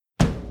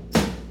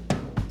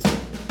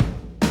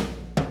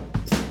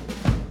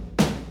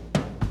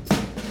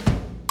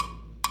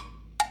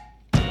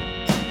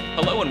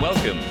Hello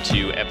and welcome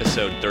to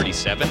episode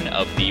 37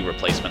 of the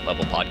Replacement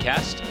Level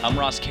Podcast. I'm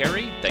Ross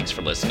Carey. Thanks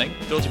for listening.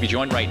 Thrilled to be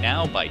joined right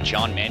now by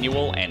John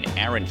Manuel and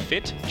Aaron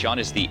Fitt. John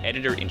is the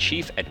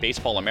editor-in-chief at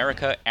Baseball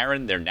America,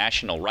 Aaron, their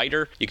national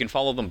writer. You can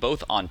follow them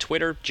both on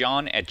Twitter,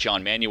 John at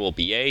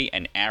JohnManuelBA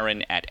and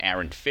Aaron at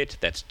Aaron Fitt.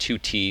 That's two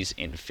T's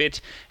in Fit.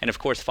 And of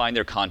course, find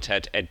their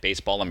content at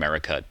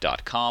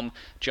baseballamerica.com.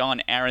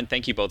 John, Aaron,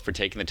 thank you both for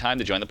taking the time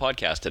to join the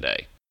podcast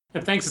today.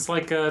 And thanks. It's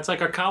like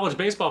our college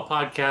baseball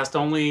podcast,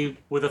 only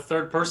with a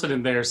third person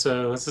in there.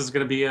 So this is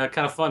going to be kind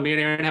of fun. Me and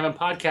Aaron haven't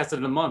podcasted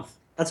in a month.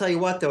 I'll tell you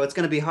what, though, it's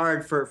going to be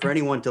hard for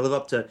anyone to live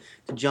up to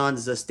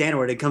John's standard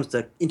when it comes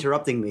to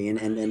interrupting me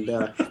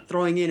and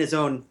throwing in his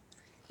own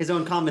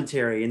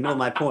commentary and know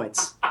my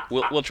points.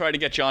 We'll try to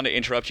get John to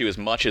interrupt you as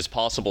much as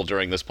possible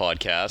during this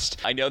podcast.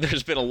 I know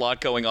there's been a lot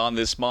going on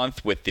this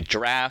month with the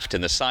draft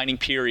and the signing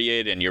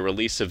period and your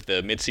release of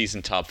the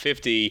midseason top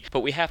 50, but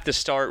we have to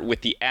start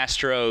with the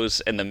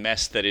Astros and the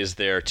mess that is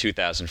their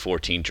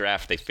 2014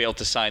 draft. They failed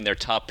to sign their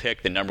top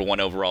pick, the number one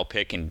overall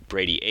pick in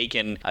Brady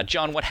Aiken.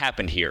 John, what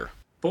happened here?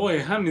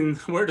 Boy, I mean,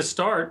 where to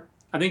start?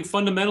 I think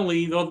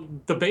fundamentally,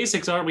 the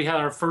basics are we had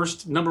our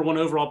first number one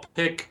overall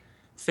pick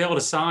fail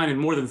to sign in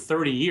more than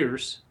 30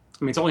 years.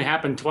 I mean, it's only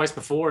happened twice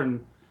before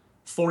in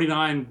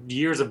 49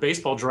 years of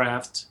baseball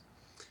drafts.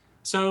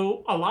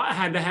 So a lot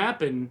had to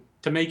happen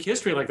to make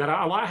history like that.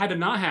 A lot had to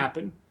not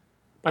happen.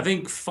 I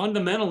think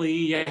fundamentally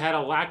you had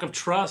a lack of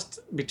trust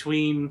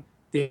between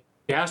the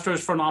Astros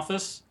front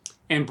office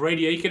and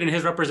Brady Aiken and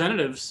his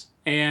representatives.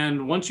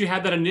 And once you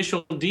had that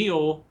initial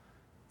deal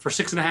for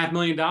 $6.5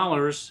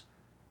 million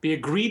be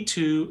agreed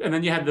to, and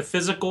then you had the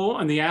physical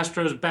and the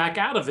Astros back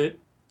out of it,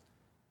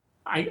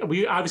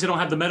 we obviously don't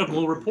have the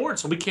medical report,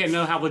 so we can't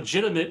know how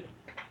legitimate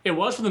it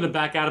was for them to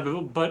back out of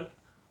it. But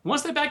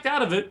once they backed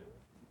out of it,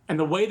 and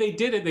the way they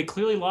did it, they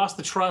clearly lost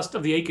the trust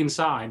of the Aiken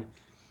side.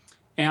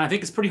 And I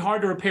think it's pretty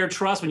hard to repair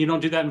trust when you don't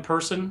do that in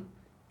person.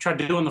 Tried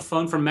to do it on the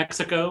phone from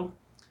Mexico.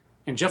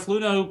 And Jeff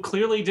Luhnow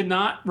clearly did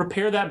not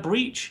repair that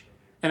breach.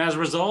 And as a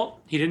result,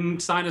 he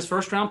didn't sign his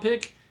first-round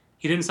pick.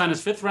 He didn't sign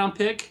his fifth-round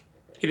pick.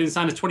 He didn't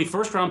sign his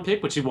 21st-round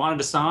pick, which he wanted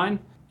to sign.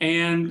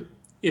 And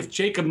if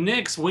Jacob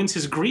Nix wins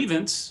his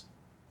grievance,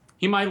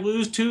 he might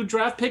lose 2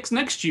 draft picks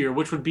next year,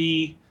 which would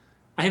be,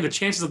 I think the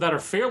chances of that are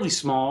fairly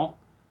small,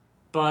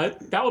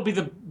 but that would be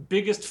the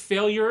biggest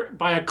failure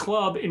by a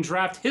club in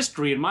draft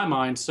history in my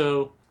mind.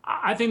 So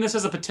I think this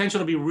has a potential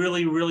to be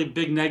really, really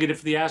big negative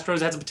for the Astros.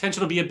 It has a potential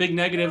to be a big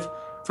negative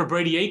for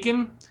Brady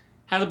Aiken,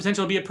 has the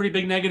potential to be a pretty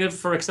big negative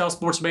for Excel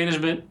Sports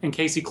Management and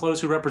Casey Close,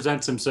 who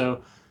represents him.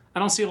 So I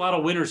don't see a lot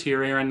of winners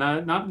here, Aaron.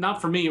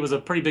 Not for me. It was a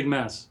pretty big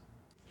mess.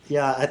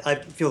 Yeah, I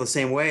feel the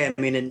same way. I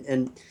mean,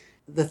 and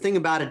the thing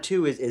about it,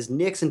 too, is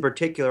Nix in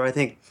particular, I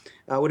think,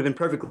 would have been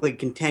perfectly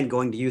content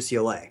going to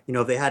UCLA,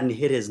 if they hadn't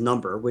hit his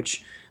number,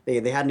 which they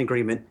had an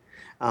agreement.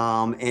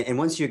 And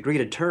once you agree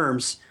to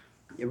terms,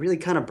 you really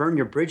kind of burn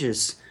your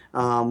bridges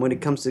when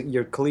it comes to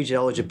your collegiate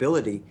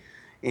eligibility.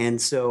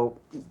 And so,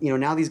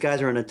 now these guys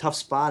are in a tough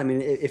spot. I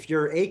mean, if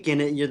you're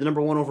Aiken, you're the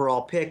number one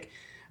overall pick.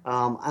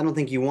 I don't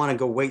think you want to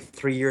go wait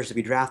 3 years to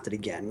be drafted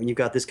again when you've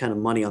got this kind of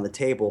money on the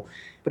table.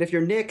 But if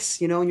you're Nix,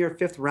 and you're a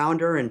fifth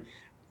rounder, and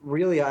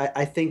really,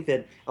 I think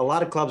that a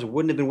lot of clubs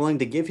wouldn't have been willing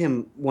to give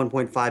him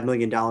 $1.5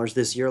 million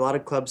this year. A lot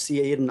of clubs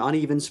see he had an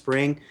uneven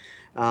spring.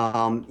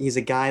 He's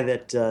a guy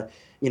that,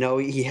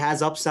 he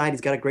has upside.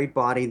 He's got a great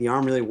body. The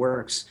arm really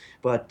works.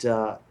 But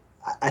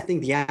I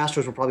think the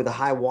Astros were probably the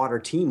high water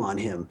team on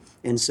him.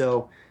 And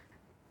so,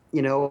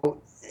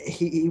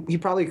 he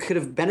probably could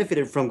have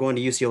benefited from going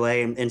to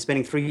UCLA and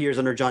spending 3 years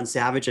under John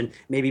Savage and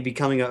maybe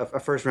becoming a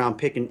first-round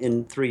pick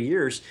in 3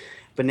 years.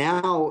 But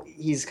now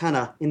he's kind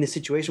of in this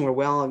situation where,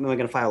 am I going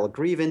to file a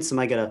grievance? Am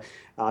I going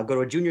to go to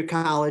a junior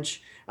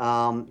college?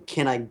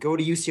 Can I go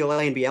to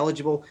UCLA and be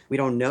eligible? We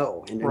don't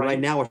know. And right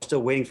now we're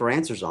still waiting for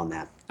answers on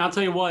that. I'll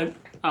tell you what,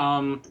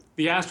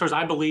 the Astros,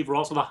 I believe, were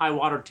also the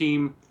high-water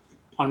team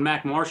on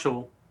Mac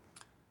Marshall,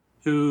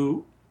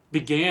 who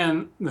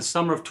began the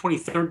summer of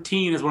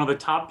 2013 as one of the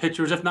top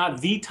pitchers, if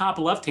not the top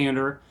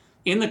left-hander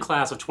in the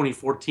class of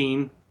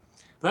 2014.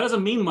 But that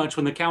doesn't mean much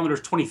when the calendar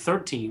is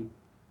 2013.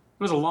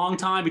 It was a long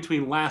time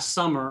between last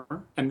summer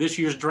and this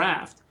year's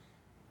draft.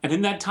 And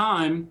in that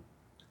time,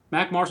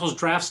 Mac Marshall's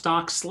draft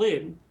stock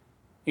slid.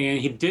 And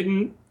he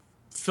didn't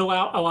fill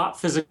out a lot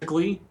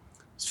physically.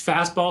 His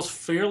fastball's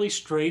fairly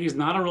straight. He's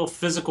not a real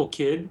physical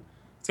kid.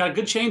 He's got a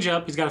good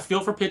changeup. He's got a feel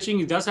for pitching.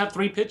 He does have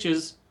 3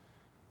 pitches.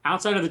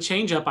 Outside of the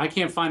changeup, I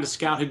can't find a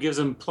scout who gives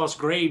him plus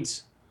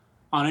grades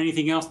on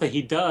anything else that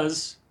he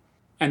does.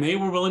 And they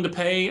were willing to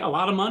pay a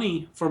lot of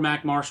money for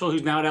Mac Marshall,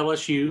 who's now at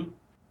LSU.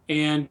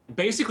 And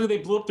basically, they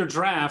blew up their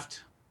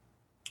draft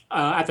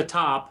at the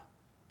top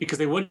because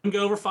they wouldn't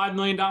go over $5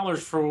 million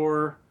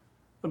for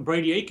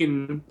Brady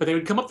Aiken, but they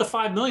would come up to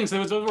 $5 million.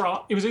 So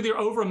it was either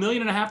over $1.5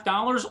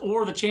 million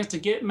or the chance to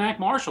get Mac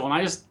Marshall. And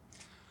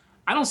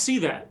I don't see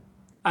that.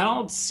 I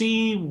don't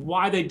see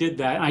why they did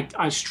that.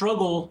 I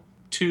struggle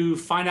to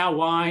find out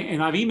why.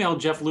 And I've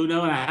emailed Jeff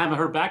Luhnow, and I haven't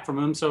heard back from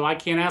him, so I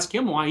can't ask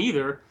him why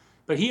either.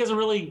 But he hasn't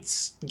really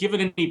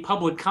given any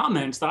public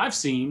comments that I've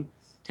seen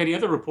to any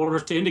other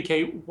reporters to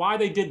indicate why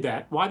they did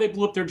that, why they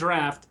blew up their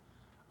draft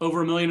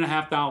over $1.5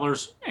 million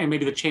and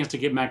maybe the chance to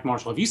get Mac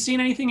Marshall. Have you seen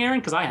anything, Aaron?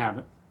 Because I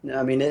haven't.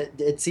 I mean,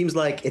 it seems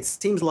like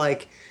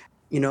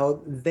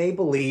they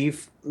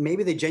believe,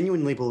 maybe they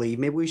genuinely believe,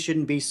 maybe we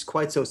shouldn't be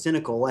quite so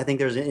cynical. I think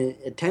there's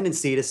a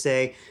tendency to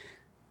say,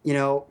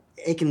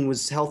 Aiken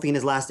was healthy in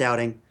his last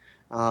outing.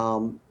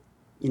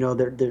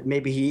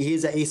 Maybe he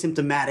is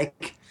asymptomatic.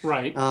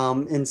 Right.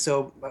 And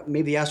so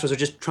maybe the Astros are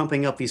just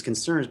trumping up these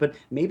concerns, but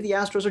maybe the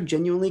Astros are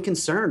genuinely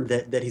concerned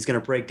that he's going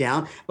to break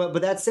down. But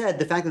that said,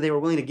 the fact that they were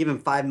willing to give him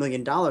 $5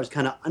 million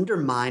kind of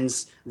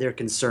undermines their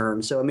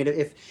concern. So, I mean,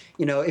 if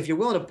you're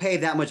willing to pay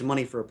that much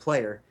money for a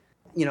player,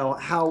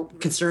 how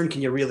concerned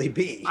can you really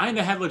be? I think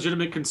they had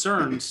legitimate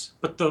concerns,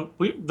 but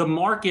the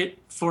market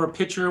for a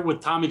pitcher with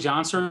Tommy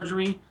John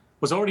surgery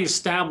was already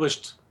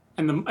established,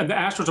 and the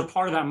Astros are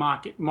part of that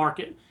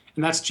market.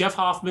 And that's Jeff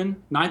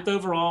Hoffman, 9th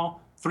overall,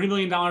 $3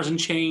 million in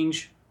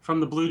change from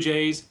the Blue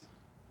Jays.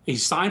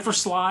 He's signed for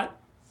slot.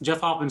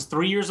 Jeff Hoffman's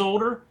 3 years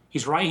older.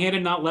 He's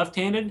right-handed, not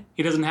left-handed.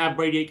 He doesn't have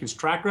Brady Aiken's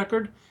track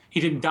record. He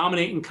didn't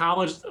dominate in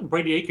college.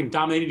 Brady Aiken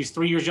dominated. He's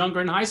 3 years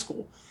younger in high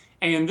school.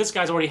 And this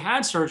guy's already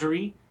had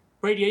surgery.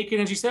 Brady Aiken,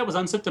 as you said, was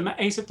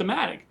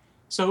asymptomatic.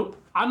 So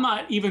I'm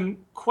not even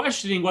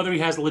questioning whether he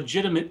has a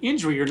legitimate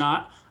injury or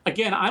not.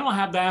 Again, I don't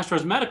have the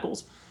Astros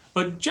medicals.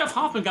 But Jeff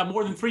Hoffman got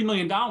more than $3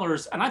 million,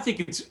 and I think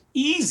it's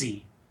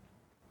easy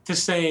to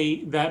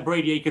say that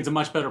Brady Aiken's a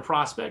much better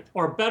prospect,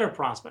 or a better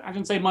prospect. I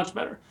shouldn't say much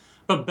better,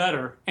 but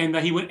better, and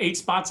that he went 8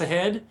 spots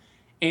ahead.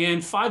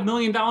 And $5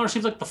 million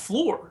seems like the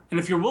floor. And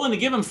if you're willing to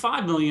give him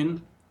 $5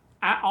 million,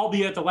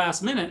 albeit at the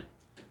last minute,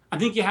 I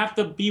think you have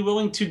to be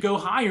willing to go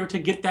higher to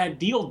get that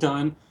deal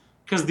done,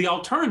 because the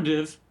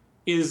alternative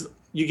is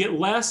you get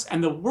less,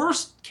 and the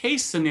worst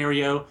case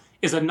scenario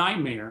is a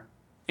nightmare.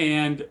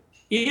 And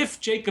if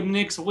Jacob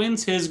Nix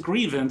wins his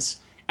grievance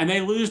and they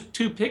lose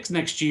 2 picks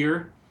next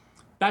year,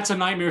 that's a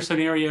nightmare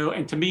scenario.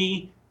 And to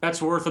me, that's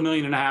worth $1.5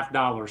 million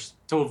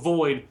to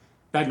avoid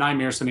that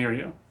nightmare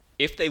scenario.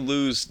 If they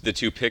lose the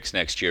 2 picks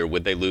next year,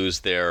 would they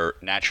lose their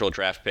natural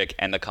draft pick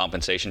and the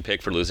compensation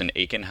pick for losing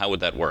Aiken? How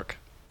would that work?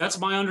 That's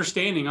my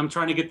understanding. I'm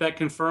trying to get that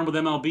confirmed with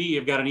MLB.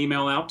 I've got an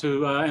email out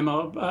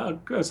to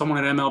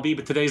someone at MLB,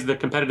 but today's the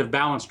competitive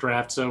balance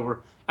draft. So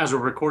as we're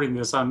recording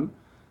this,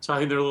 so I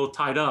think they're a little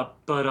tied up,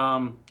 but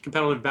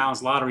competitive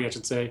balance lottery, I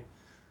should say.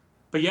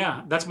 But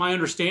yeah, that's my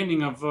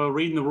understanding of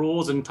reading the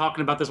rules and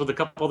talking about this with a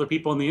couple other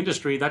people in the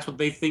industry. That's what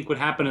they think would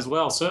happen as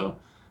well. So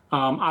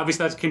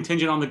obviously that's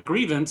contingent on the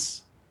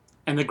grievance,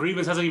 and the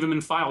grievance hasn't even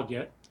been filed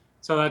yet.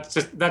 So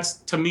that's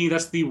to me,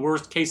 that's the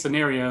worst case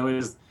scenario,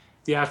 is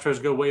the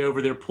Astros go way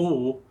over their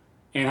pool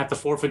and have to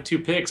forfeit 2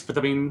 picks. But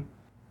I mean,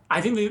 I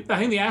think the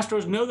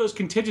Astros know those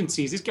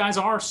contingencies. These guys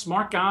are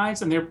smart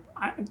guys, and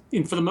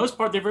and for the most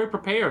part, they're very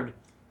prepared.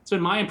 It's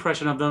been my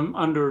impression of them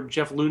under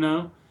Jeff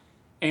Luhnow,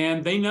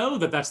 and they know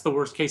that that's the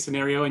worst case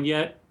scenario, and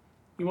yet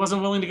he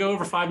wasn't willing to go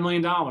over $5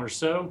 million.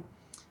 So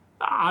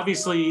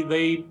obviously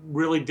they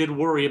really did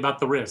worry about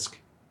the risk.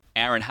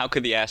 Aaron, how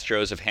could the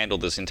Astros have handled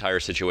this entire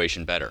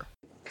situation better?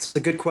 It's a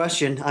good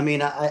question. I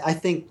mean, I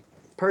think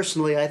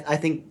personally, I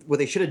think what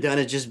they should have done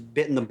is just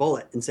bitten the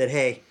bullet and said,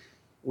 hey,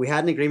 we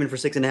had an agreement for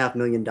 $6.5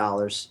 million.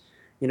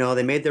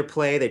 They made their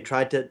play. They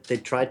tried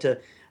to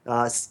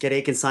get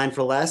Aiken signed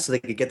for less so they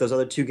could get those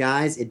other 2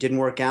 guys. It didn't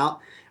work out.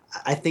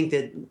 I think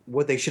that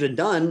what they should have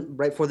done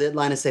right before the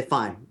deadline is say,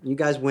 fine, you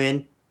guys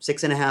win,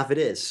 6.5 it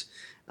is.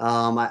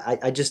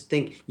 I just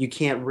think you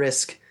can't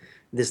risk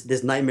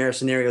this nightmare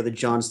scenario that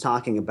John's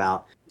talking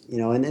about.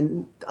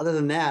 And other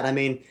than that, I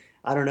mean,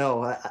 I don't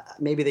know.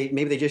 Maybe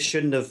they just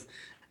shouldn't have.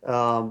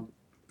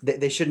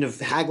 They shouldn't have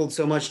haggled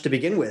so much to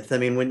begin with. I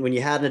mean, when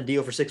you had a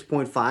deal for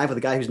 6.5 with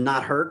a guy who's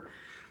not hurt,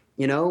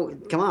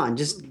 come on,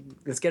 just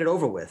let's get it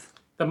over with.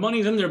 The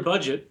money's in their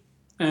budget,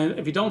 and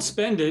if you don't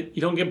spend it,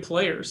 you don't get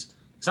players.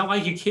 It's not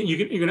like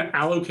you're going to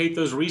allocate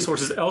those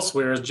resources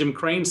elsewhere, as Jim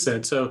Crane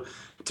said. So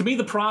to me,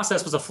 the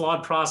process was a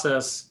flawed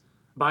process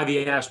by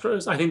the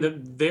Astros. I think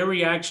that their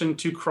reaction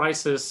to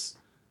crisis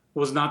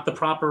was not the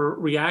proper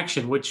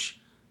reaction, which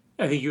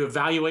I think you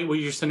evaluate what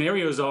your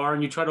scenarios are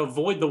and you try to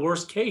avoid the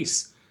worst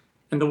case.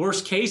 And the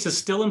worst case is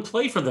still in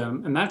play for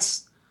them. And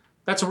that's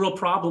a real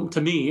problem to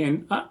me.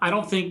 And I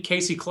don't think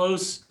Casey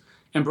Close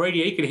and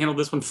Brady Aiken handled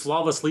this one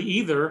flawlessly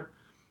either.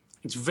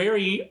 It's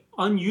very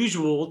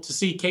unusual to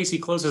see Casey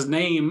Close's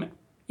name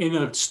in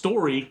a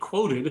story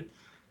quoted.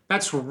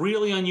 That's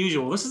really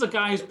unusual. This is a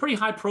guy who's pretty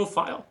high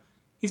profile.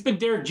 He's been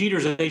Derek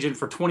Jeter's agent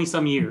for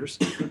 20-some years.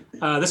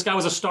 This guy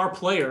was a star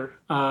player.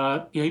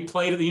 He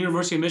played at the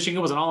University of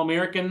Michigan, was an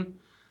All-American.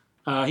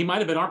 He might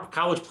have been our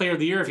college player of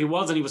the year. If he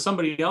wasn't, he was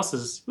somebody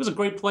else's. He was a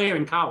great player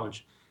in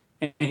college.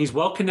 And he's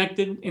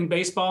well-connected in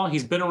baseball.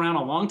 He's been around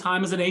a long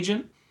time as an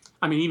agent.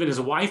 I mean, even his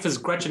wife is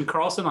Gretchen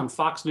Carlson on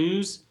Fox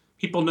News.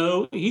 People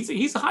know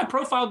he's a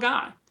high-profile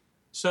guy.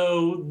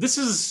 So this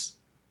is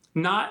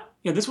not,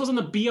 this wasn't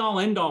a be-all,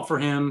 end-all for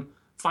him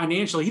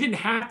financially. He didn't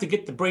have to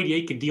get the Brady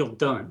Aiken deal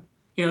done.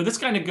 This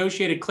guy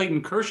negotiated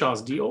Clayton Kershaw's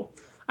deal.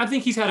 I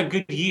think he's had a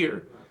good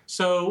year.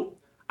 So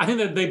I think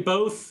that they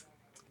both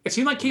it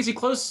seemed like Casey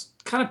Close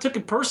kind of took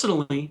it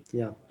personally.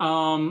 Yeah.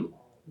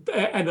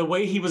 And the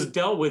way he was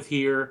dealt with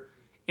here.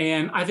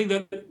 And I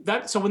think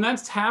so when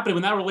that's happening,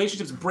 when that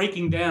relationship's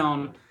breaking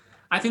down,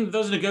 I think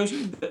that those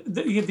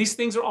these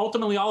things are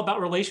ultimately all about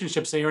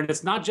relationships here, and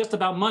it's not just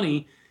about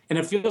money. And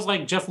it feels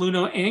like Jeff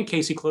Luhnow and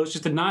Casey Close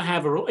just did not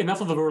have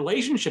enough of a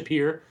relationship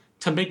here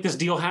to make this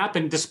deal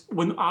happen just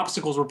when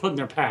obstacles were put in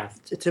their path.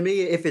 To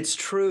me, if it's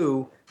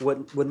true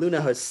what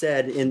Luhnow has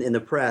said in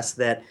the press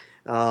that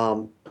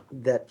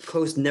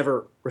Close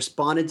never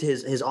responded to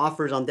his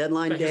offers on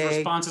deadline day. His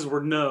responses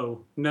were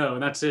no,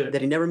 and that's it.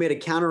 That he never made a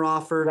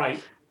counteroffer.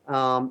 Right.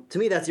 To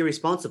me, that's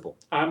irresponsible.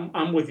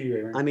 I'm with you,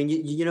 Aaron. I mean,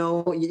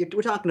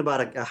 we're talking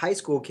about a high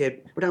school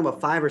kid. We're talking about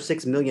 $5 or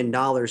 $6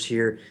 million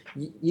here.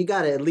 You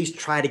got to at least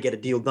try to get a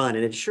deal done.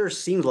 And it sure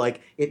seems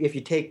like, if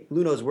you take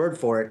Luhnow's word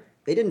for it,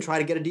 they didn't try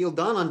to get a deal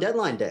done on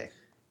deadline day.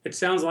 It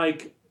sounds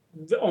like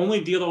the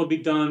only deal that would be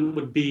done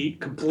would be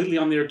completely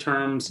on their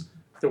terms.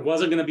 There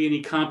wasn't going to be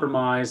any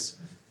compromise.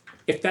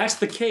 If that's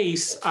the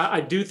case, I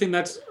do think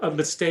that's a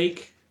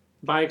mistake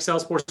by Excel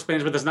Sports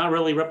Management that's not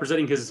really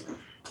representing his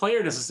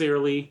player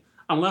necessarily,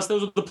 unless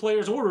those are the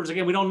player's orders.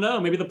 Again, we don't know.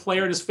 Maybe the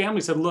player and his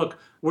family said, look,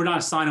 we're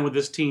not signing with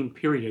this team,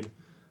 period.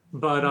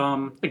 But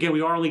again,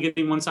 we are only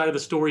getting one side of the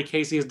story.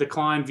 Casey has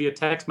declined via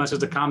text message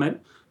to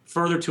comment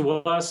further to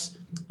us.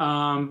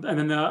 And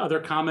then the other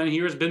comment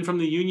here has been from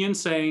the union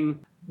saying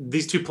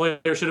these two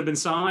players should have been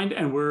signed,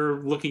 and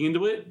we're looking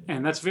into it.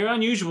 And that's very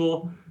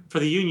unusual for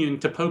the union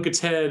to poke its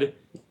head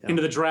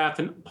into the draft.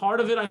 And part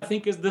of it, I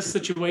think, is this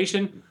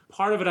situation.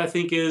 Part of it, I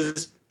think,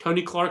 is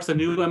Tony Clark's the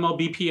new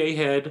MLBPA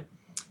head,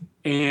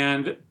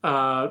 and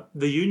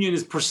the union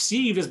is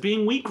perceived as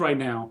being weak right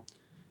now.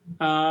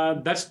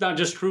 That's not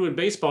just true in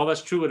baseball.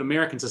 That's true in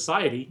American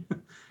society.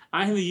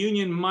 I think the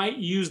union might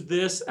use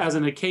this as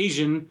an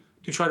occasion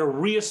to try to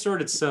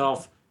reassert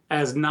itself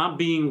as not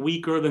being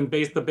weaker than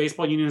the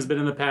baseball union has been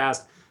in the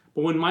past.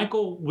 But when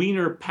Michael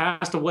Weiner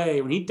passed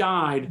away, when he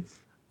died,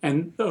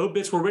 and the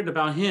obits were written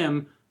about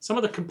him, some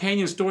of the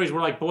companion stories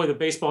were like, boy, the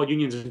baseball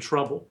union's in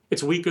trouble.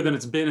 It's weaker than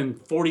it's been in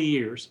 40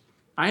 years.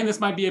 I think this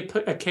might be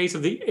a case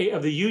of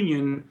the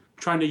union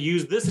trying to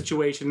use this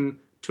situation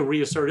to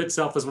reassert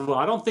itself as well.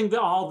 I don't think that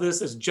all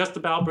this is just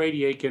about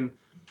Brady Aiken.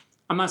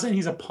 I'm not saying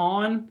he's a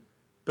pawn,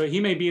 but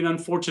he may be an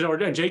unfortunate,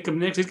 or Jacob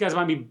Nix. These guys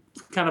might be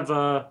kind of,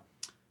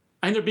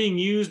 I think they're being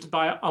used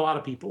by a lot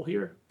of people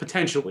here,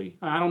 potentially.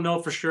 I don't know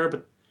for sure,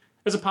 but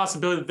there's a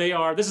possibility that they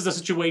are. This is a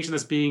situation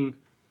that's being,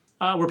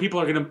 where people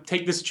are going to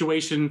take this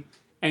situation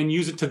and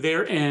use it to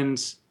their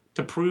ends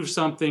to prove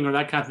something or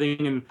that kind of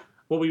thing. And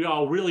what we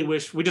all really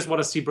wish, we just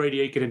want to see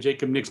Brady Aiken and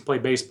Jacob Nix play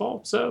baseball.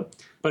 So,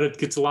 but it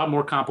gets a lot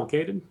more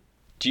complicated.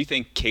 Do you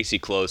think Casey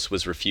Close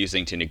was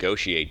refusing to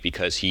negotiate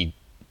because he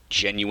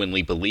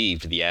genuinely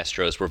believed the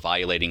Astros were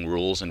violating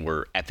rules and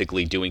were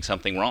ethically doing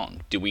something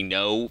wrong? Do we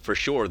know for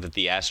sure that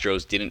the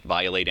Astros didn't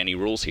violate any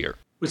rules here?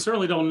 We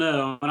certainly don't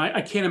know, and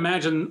I can't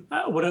imagine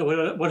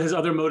what his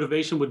other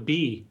motivation would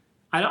be.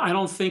 I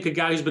don't think a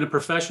guy who's been a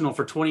professional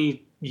for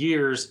 20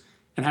 years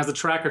and has the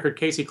track record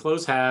Casey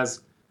Close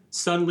has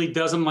suddenly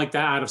does him like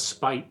that out of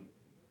spite.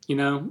 You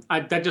know,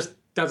 that just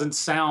doesn't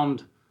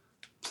sound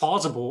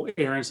plausible,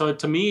 Aaron. So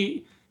to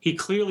me, he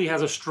clearly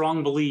has a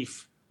strong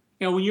belief.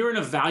 You know, when you're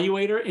an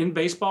evaluator in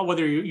baseball,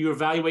 whether you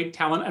evaluate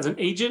talent as an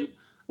agent,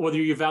 or whether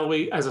you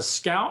evaluate as a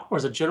scout or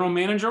as a general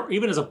manager, or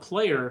even as a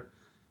player,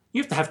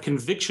 you have to have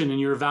conviction in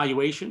your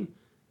evaluation.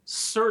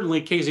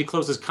 Certainly, Casey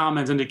Close's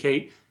comments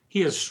indicate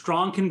he has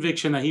strong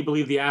conviction that he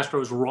believed the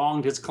Astros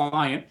wronged his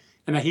client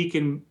and that he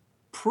can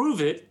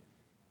prove it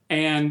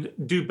and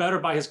do better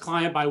by his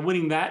client by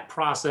winning that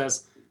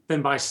process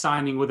than by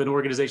signing with an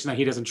organization that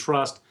he doesn't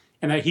trust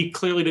and that he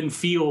clearly didn't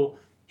feel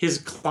his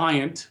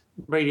client,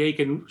 Brady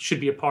Aiken, should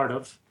be a part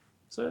of.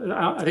 So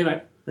I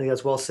think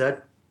that's well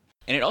said.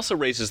 And it also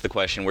raises the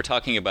question, we're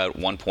talking about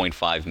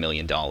 $1.5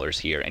 million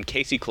here. And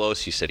Casey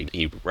Close, you said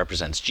he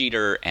represents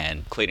Jeter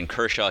and Clayton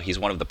Kershaw. He's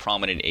one of the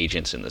prominent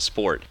agents in the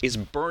sport. Is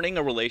burning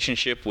a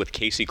relationship with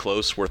Casey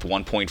Close worth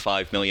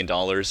 $1.5 million?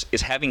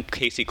 Is having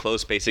Casey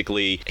Close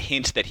basically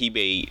hint that he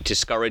may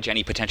discourage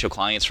any potential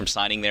clients from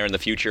signing there in the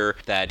future?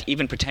 That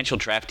even potential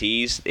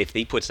draftees, if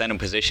he puts them in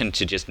position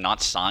to just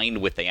not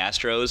sign with the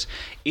Astros,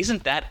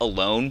 isn't that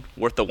alone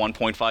worth the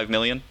 $1.5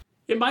 million?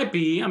 It might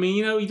be. I mean,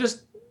 you know,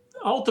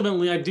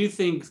 ultimately, I do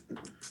think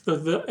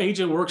the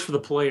agent works for the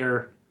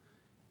player.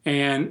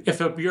 And if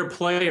you're a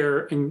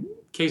player and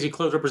Casey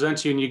Close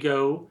represents you and you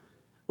go,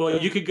 well,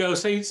 you could go,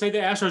 say the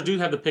Astros do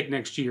have the pick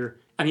next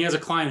year, and he has a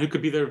client who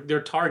could be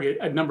their target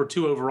at number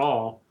 2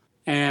 overall.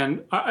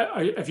 And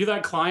if you're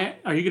that client,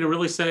 are you going to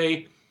really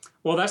say,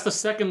 well, that's the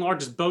second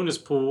largest bonus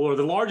pool or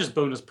the largest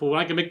bonus pool, and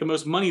I can make the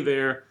most money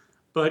there,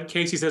 but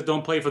Casey says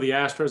don't play for the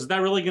Astros. Is that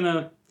really going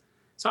to...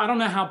 So I don't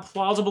know how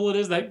plausible it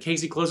is that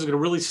Casey Close is going to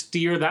really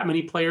steer that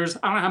many players.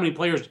 I don't know how many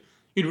players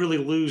you'd really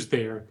lose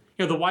there.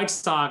 You know, the White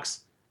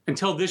Sox,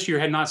 until this year,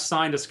 had not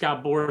signed a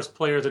Scout Boras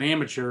player as an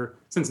amateur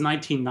since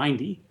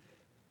 1990.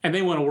 And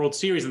they won a World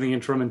Series in the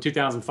interim in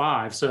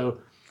 2005. So,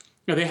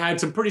 you know, they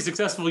had some pretty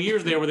successful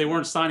years there where they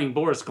weren't signing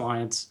Boras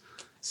clients.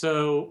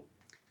 So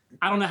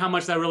I don't know how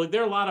much that really.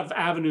 There are a lot of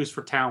avenues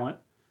for talent,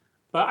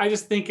 but I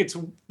just think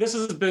this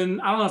has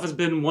been. I don't know if it's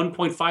been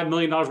 $1.5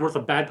 million worth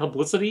of bad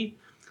publicity,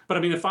 but I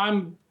mean, if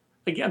I'm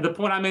again, the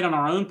point I made on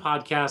our own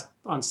podcast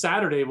on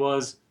Saturday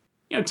was,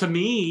 to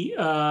me,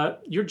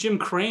 you're Jim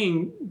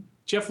Crane.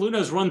 Jeff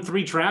Luhnow's run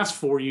 3 drafts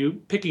for you,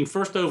 picking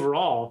first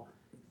overall,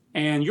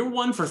 and you're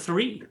 1 for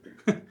 3.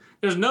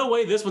 There's no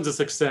way this one's a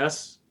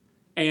success.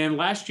 And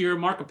last year,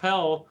 Mark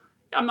Appel,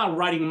 I'm not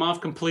writing him off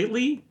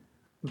completely,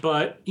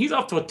 but he's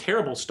off to a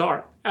terrible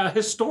start, a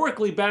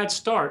historically bad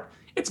start.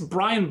 It's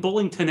Brian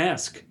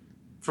Bullington-esque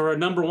for a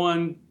number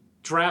 1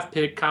 draft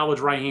pick college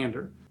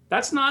right-hander.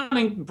 That's not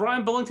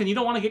Brian Bullington. You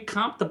don't want to get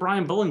comped to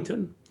Brian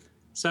Bullington.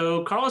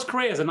 So Carlos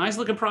Correa is a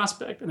nice-looking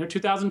prospect in their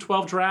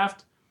 2012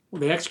 draft. Well,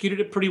 they executed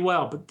it pretty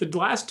well, but the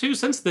last 2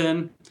 since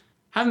then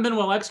haven't been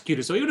well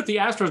executed. So even if the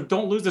Astros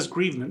don't lose this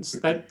grievance,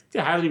 that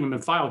hasn't even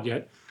been filed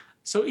yet.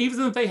 So even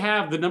if they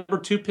have the number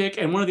 2 pick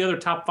and one of the other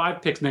top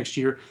 5 picks next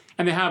year,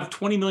 and they have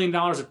 $20 million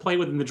to play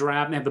with in the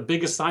draft and they have the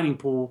biggest signing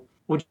pool,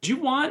 would you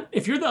want,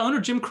 if you're the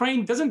owner, Jim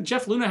Crane, doesn't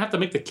Jeff Luhnow have to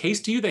make the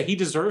case to you that he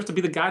deserves to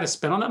be the guy to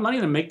spend on that money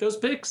and to make those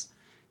picks?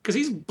 Because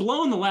he's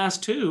blown the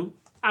last 2.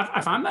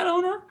 If I'm that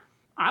owner,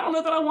 I don't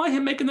know that I want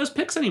him making those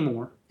picks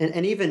anymore.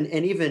 And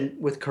even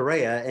with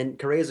Correa, and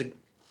Correa's a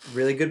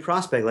really good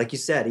prospect, like you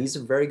said, he's a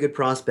very good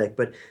prospect.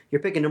 But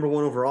you're picking number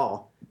 1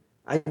 overall.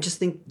 I just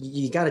think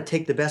you got to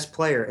take the best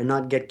player and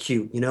not get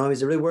cute.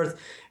 Is it really worth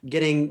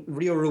getting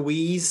Rio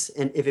Ruiz?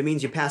 And if it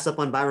means you pass up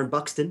on Byron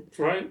Buxton,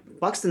 right?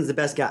 Buxton's the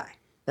best guy.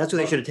 That's who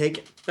they should have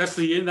taken.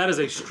 That is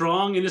a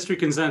strong industry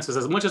consensus.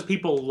 As much as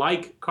people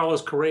like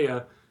Carlos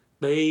Correa,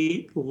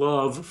 they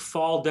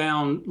fall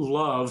down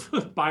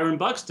Byron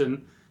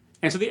Buxton.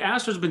 And so the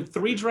Astros have been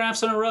 3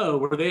 drafts in a row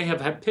where they have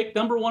had picked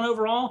number 1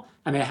 overall,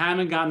 and they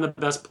haven't gotten the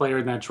best player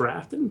in that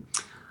draft. And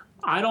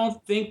I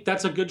don't think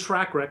that's a good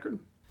track record.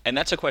 And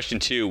that's a question,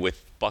 too,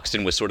 with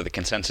Buxton was sort of the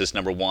consensus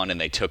number 1, and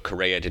they took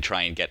Correa to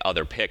try and get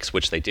other picks,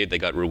 which they did. They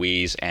got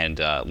Ruiz and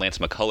Lance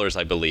McCullers,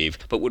 I believe.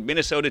 But would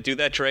Minnesota do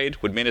that trade?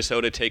 Would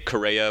Minnesota take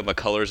Correa,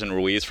 McCullers, and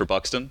Ruiz for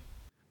Buxton?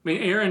 I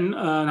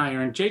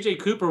mean, J.J.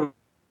 Cooper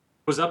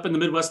was up in the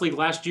Midwest League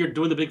last year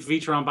doing the big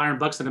feature on Byron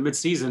Buxton in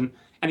midseason,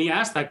 and he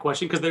asked that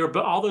question because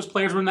all those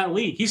players were in that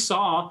league. He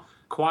saw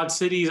Quad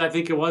Cities, I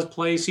think it was,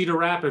 play Cedar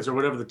Rapids or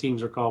whatever the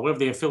teams are called, whatever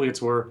the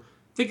affiliates were.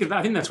 I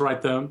think that's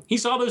right, though. He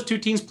saw those 2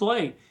 teams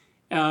play,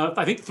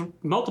 I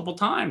think multiple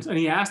times, and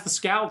he asked the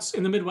scouts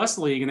in the Midwest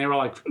League, and they were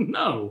like,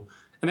 no.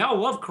 And they all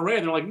love Correa,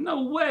 and they're like,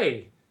 no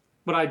way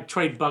would I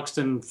trade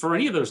Buxton for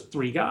any of those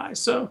 3 guys.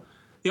 So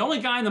the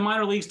only guy in the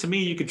minor leagues, to me,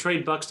 you could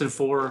trade Buxton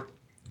for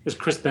is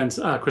Chris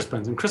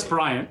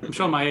Bryant. I'm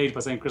showing my age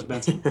by saying Chris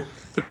Benson.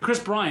 But Chris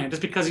Bryant,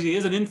 just because he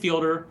is an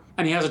infielder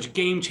and he has such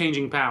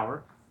game-changing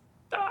power,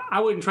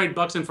 I wouldn't trade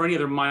Buxton for any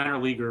other minor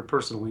leaguer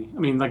personally. I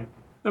mean,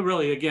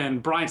 really, again,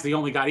 Bryant's the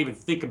only guy to even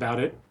think about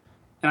it.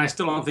 And I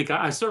still don't think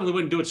I certainly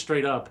wouldn't do it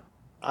straight up.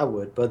 I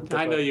would, but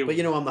I know you. But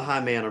I'm the high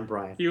man on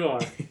Bryant. You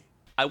are.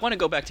 I want to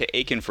go back to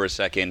Aiken for a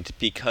second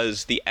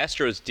because the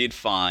Astros did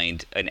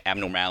find an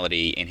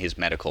abnormality in his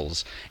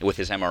medicals with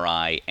his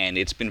MRI, and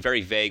it's been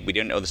very vague. We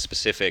didn't know the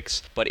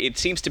specifics, but it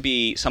seems to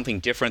be something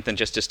different than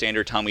just a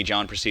standard Tommy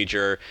John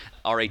procedure.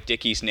 R.A.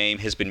 Dickey's name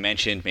has been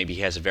mentioned. Maybe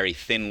he has a very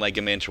thin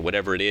ligament or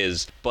whatever it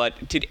is.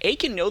 But did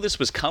Aiken know this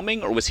was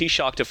coming, or was he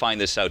shocked to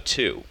find this out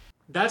too?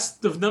 That's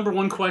the number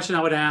 1 question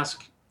I would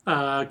ask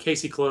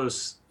Casey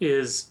Close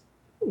is,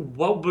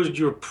 what was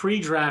your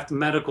pre-draft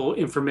medical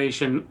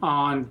information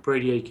on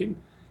Brady Aiken?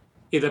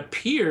 It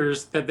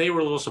appears that they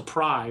were a little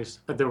surprised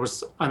that there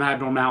was an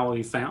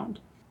abnormality found.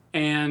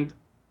 And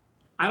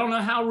I don't know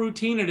how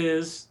routine it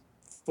is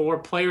for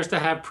players to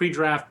have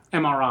pre-draft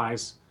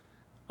MRIs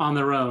on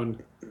their own.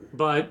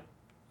 But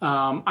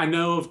I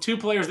know of 2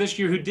 players this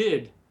year who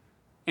did.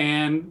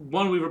 And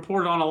one we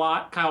reported on a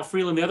lot, Kyle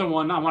Freeland. The other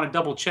one, I want to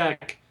double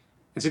check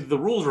and see that the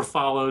rules were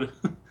followed.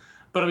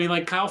 But I mean,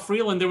 like Kyle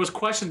Freeland, there was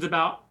questions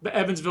about the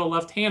Evansville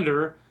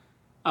left-hander.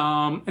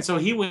 And so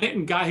he went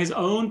and got his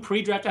own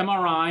pre-draft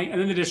MRI, and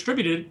then they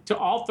distributed it to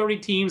all 30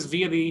 teams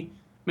via the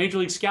Major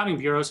League Scouting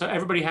Bureau, so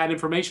everybody had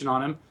information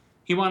on him.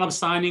 He wound up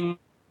signing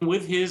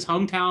with his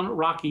hometown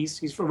Rockies.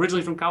 He's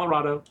originally from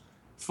Colorado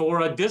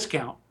for a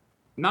discount,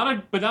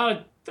 not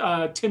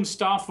a Tim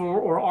Stoff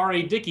or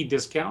R.A. Dickey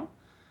discount.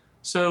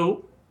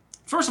 So,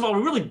 first of all,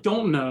 we really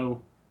don't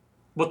know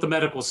what the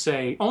medicals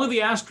say. Only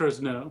the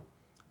Astros know.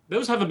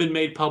 Those haven't been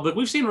made public.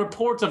 We've seen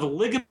reports of a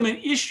ligament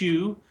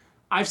issue.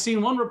 I've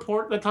seen one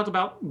report that talked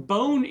about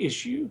bone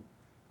issue.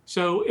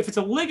 So if it's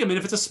a ligament,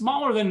 if it's a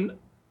smaller than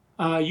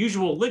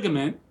usual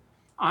ligament,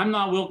 I'm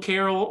not Will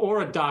Carroll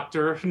or a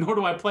doctor, nor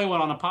do I play one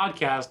on a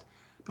podcast.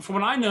 But from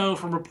what I know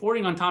from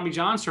reporting on Tommy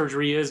John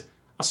surgery is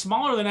a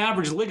smaller than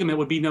average ligament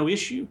would be no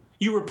issue.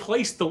 You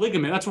replace the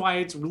ligament. That's why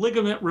it's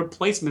ligament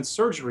replacement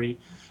surgery.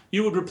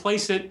 You would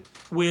replace it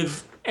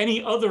with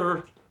any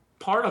other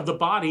part of the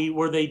body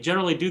where they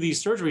generally do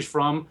these surgeries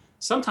from.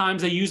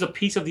 Sometimes they use a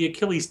piece of the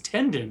Achilles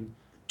tendon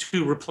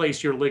to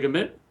replace your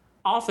ligament.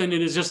 Often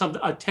it is just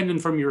a tendon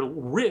from your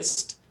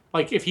wrist.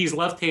 Like if he's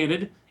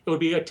left-handed, it would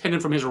be a tendon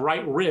from his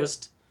right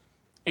wrist.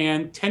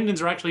 and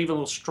tendons are actually even a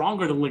little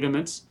stronger than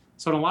ligaments.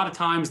 So in a lot of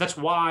times, that's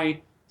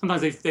why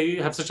sometimes they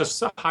have such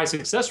a high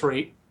success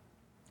rate.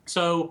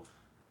 So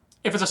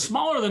if it's a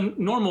smaller than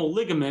normal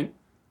ligament,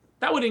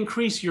 that would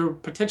increase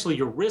potentially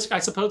your risk, I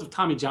suppose, of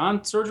Tommy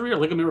John surgery or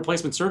ligament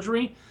replacement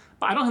surgery.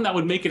 But I don't think that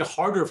would make it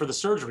harder for the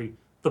surgery.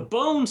 The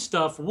bone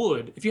stuff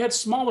would. If you had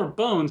smaller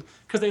bones,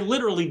 because they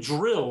literally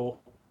drill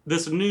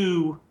this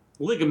new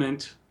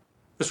ligament,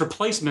 this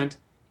replacement,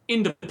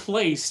 into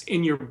place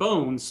in your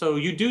bones. So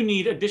you do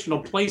need additional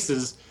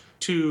places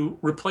to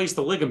replace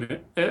the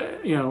ligament,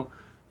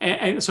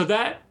 and so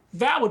that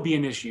would be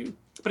an issue.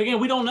 But again,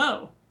 we don't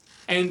know.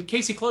 And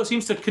Casey Close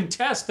seems to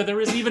contest that there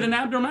is even an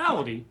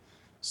abnormality.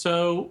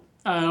 So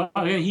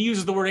again, he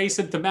uses the word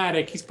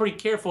asymptomatic. He's pretty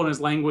careful in his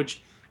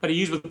language that he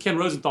used with Ken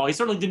Rosenthal. He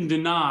certainly didn't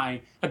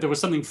deny that there was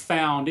something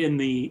found in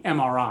the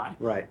MRI.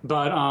 Right.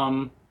 But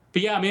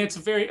yeah, I mean,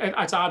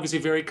 it's obviously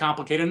very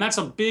complicated, and that's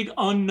a big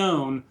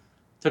unknown.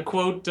 To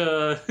quote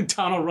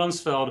Donald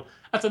Rumsfeld,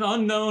 that's an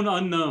unknown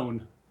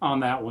on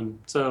that one.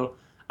 So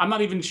I'm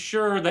not even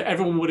sure that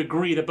everyone would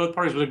agree, that both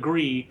parties would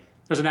agree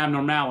there's an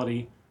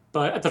abnormality.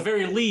 But at the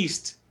very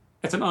least,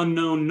 it's an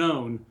unknown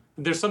known.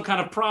 There's some kind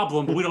of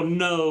problem, but we don't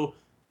know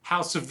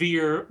how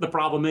severe the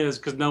problem is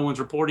because no one's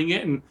reporting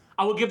it. And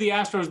I will give the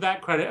Astros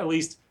that credit. At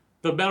least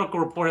the medical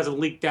report hasn't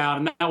leaked out,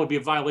 and that would be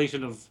a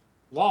violation of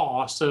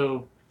law.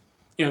 So,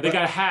 they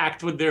got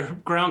hacked with their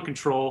ground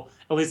control.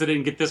 At least they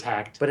didn't get this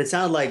hacked. But it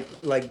sounded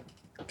like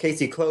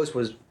Casey Close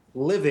was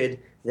livid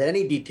that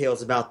any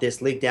details about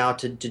this leaked out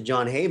to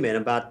John Heyman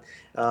about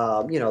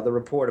the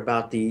report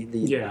about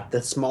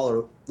the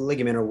smaller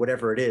ligament or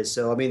whatever it is.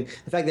 So I mean,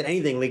 the fact that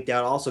anything leaked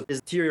out also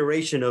is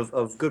deterioration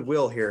of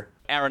goodwill here.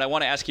 Aaron, I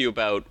want to ask you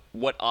about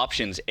what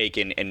options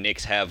Aiken and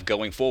Nix have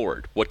going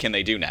forward. What can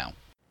they do now?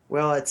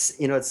 Well, it's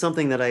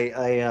something that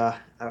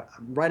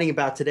I'm writing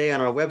about today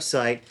on our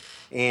website,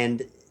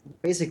 and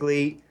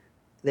basically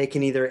they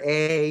can either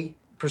A,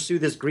 pursue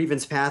this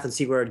grievance path and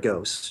see where it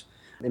goes.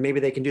 And maybe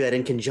they can do that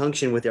in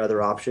conjunction with the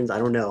other options. I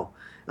don't know.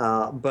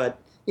 But,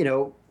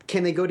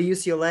 can they go to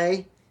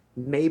UCLA?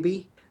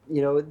 Maybe.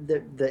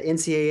 The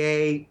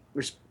NCAA,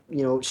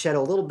 shed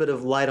a little bit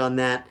of light on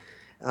that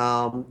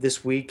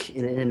this week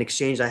in an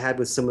exchange I had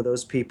with some of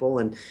those people.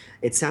 And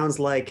it sounds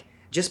like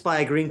just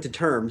by agreeing to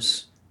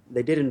terms,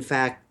 they did, in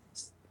fact,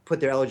 put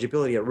their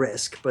eligibility at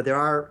risk. But there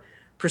are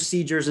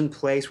procedures in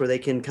place where they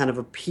can kind of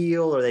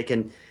appeal, or they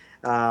can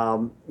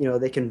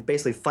they can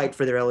basically fight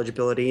for their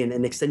eligibility,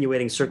 and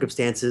extenuating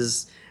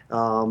circumstances,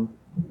 can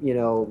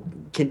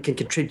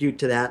contribute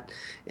to that.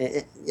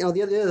 And,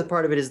 the other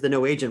part of it is the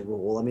no agent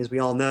rule. I mean, as we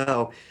all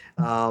know,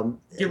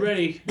 get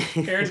ready,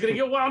 Aaron's gonna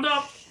get wound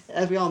up.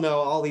 As we all know,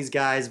 all these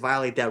guys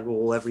violate that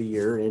rule every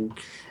year, and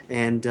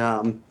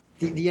the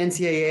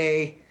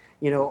NCAA,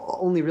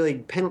 only really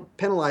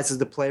penalizes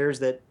the players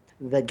that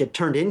get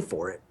turned in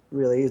for it.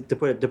 Really, to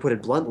put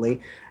it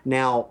bluntly.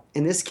 Now,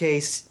 in this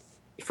case,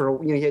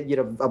 you had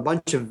a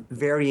bunch of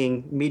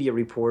varying media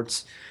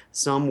reports.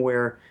 Some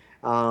where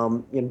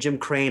Jim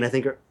Crane, I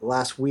think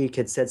last week,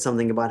 had said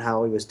something about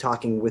how they were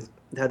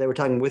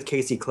talking with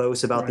Casey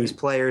Close about these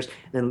players,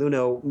 and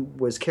Luno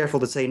was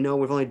careful to say no.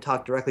 We've only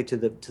talked directly to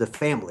the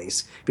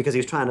families, because he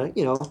was trying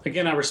to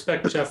Again, I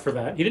respect Jeff for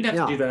that. He didn't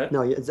have to do that.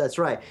 No, that's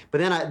right. But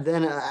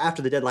then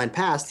after the deadline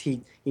passed,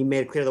 he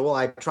made it clear that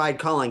I tried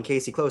calling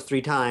Casey Close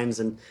 3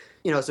 times, and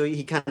so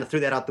he kind of threw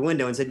that out the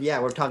window and said, yeah,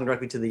 we're talking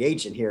directly to the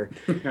agent here.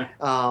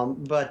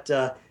 But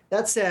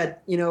that said,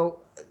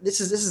 this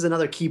is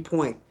another key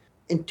point.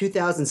 In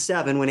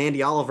 2007, when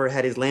Andy Oliver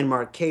had his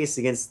landmark case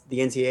against the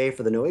NCAA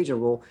for the no agent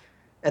rule,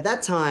 at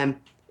that time,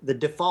 the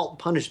default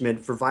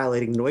punishment for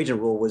violating the no agent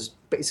rule was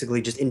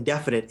basically just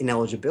indefinite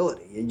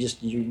ineligibility.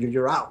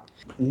 You're out.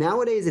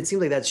 Nowadays, it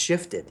seems like that's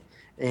shifted.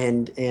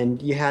 And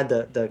you had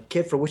the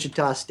kid for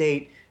Wichita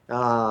State,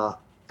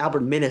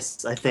 Albert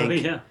Minnis, I think. Oh,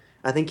 yeah.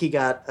 I think he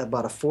got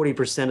about a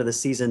 40% of the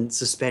season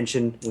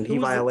suspension when he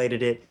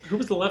violated it. Who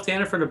was the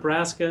left-hander for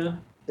Nebraska?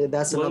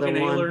 That's another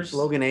one.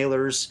 Logan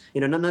Ehlers.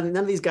 None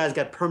of these guys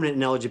got permanent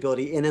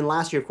ineligibility. And then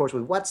last year, of course,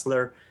 with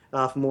Wetzler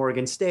from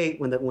Oregon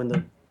State, when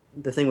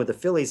the thing with the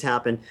Phillies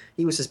happened,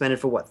 he was suspended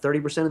for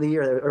 30% of the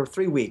year, or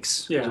 3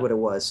 weeks is what it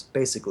was,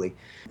 basically.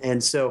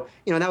 And so,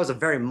 that was a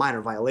very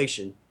minor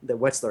violation that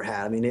Wetzler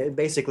had. I mean,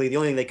 basically the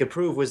only thing they could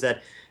prove was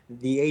that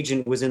the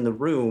agent was in the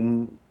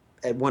room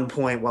at one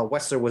point while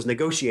Wetzler was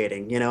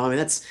negotiating. I mean,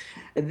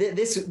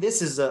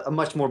 this is a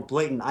much more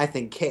blatant, I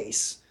think,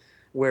 case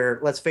where,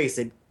 let's face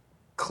it,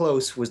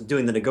 Close was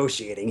doing the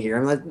negotiating here.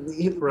 I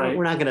mean,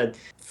 we're not going to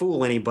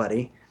fool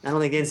anybody. I don't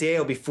think the NCAA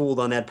will be fooled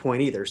on that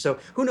point either. So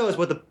who knows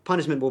what the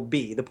punishment will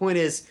be. The point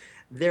is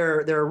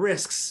there are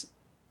risks.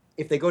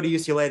 If they go to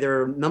UCLA,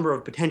 there are a number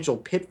of potential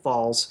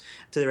pitfalls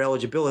to their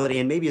eligibility,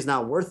 and maybe it's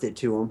not worth it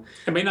to them.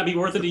 It may not be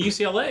worth it to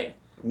UCLA.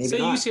 Say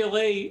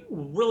UCLA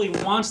really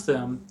wants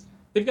them.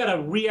 They've got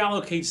to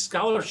reallocate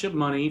scholarship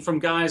money from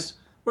guys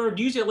where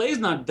UCLA is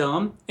not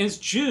dumb, and it's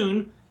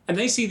June, and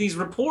they see these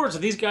reports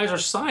that these guys are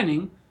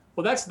signing.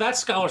 Well, that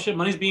scholarship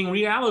money is being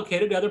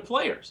reallocated to other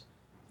players.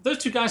 If those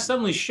 2 guys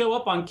suddenly show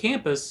up on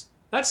campus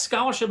that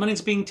scholarship money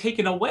is being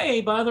taken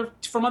away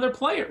from other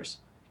players,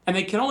 and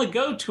they can only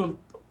go to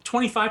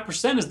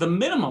 25% is the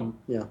minimum.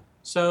 Yeah.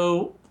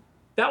 So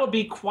that would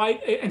be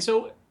and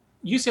so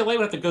UCLA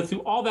would have to go through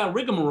all that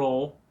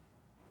rigmarole,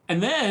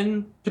 and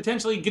then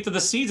potentially get to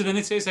the season, and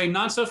they say,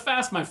 not so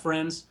fast, my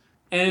friends,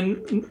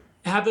 and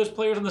have those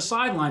players on the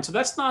sideline. So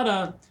that's not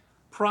a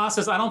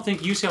process I don't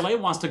think UCLA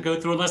wants to go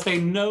through unless they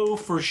know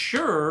for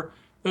sure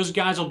those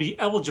guys will be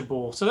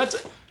eligible. So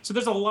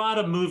there's a lot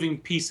of moving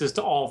pieces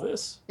to all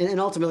this. And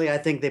ultimately, I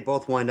think they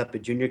both wind up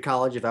at junior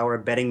college. If I were a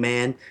betting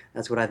man,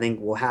 that's what I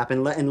think will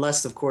happen,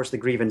 unless, of course, the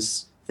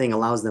grievance thing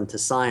allows them to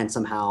sign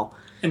somehow.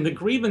 And the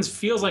grievance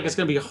feels like it's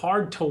going to be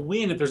hard to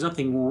win if there's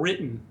nothing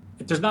written.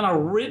 If there's not a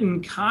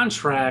written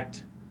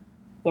contract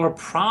or a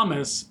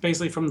promise,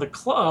 basically, from the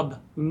club,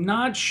 I'm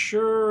not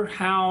sure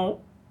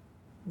how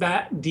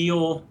that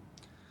deal...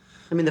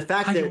 I mean,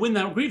 how you win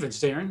that grievance,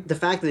 Darren. The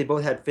fact that they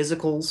both had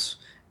physicals,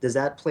 does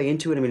that play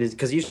into it? I mean,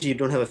 because usually you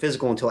don't have a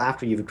physical until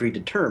after you've agreed to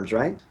terms,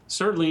 right?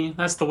 Certainly.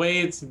 That's the way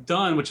it's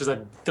done, which is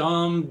a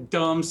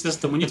dumb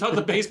system. When you talk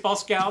to baseball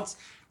scouts,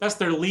 that's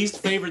their least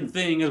favorite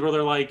thing, is where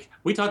they're like,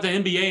 we talk to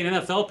NBA and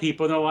NFL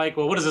people, and they're like,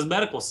 well, what does his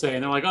medical say?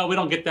 And they're like, oh, we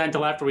don't get that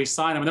until after we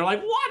sign him. And they're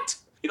like, what?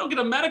 You don't get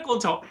a medical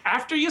until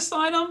after you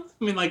sign him?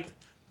 I mean, like,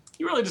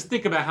 you really just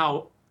think about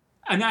how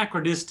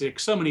anachronistic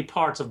so many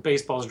parts of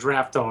baseball's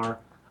draft are.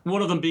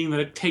 One of them being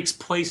that it takes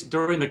place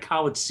during the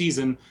college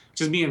season,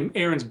 which is me and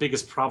Aaron's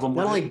biggest problem.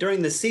 Not only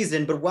during the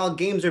season, but while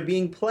games are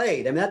being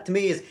played. I mean, that to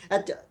me is...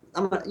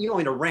 you want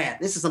me to rant.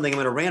 This is something I'm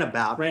going to rant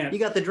about. You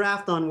got the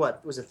draft on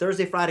what? Was it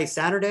Thursday, Friday,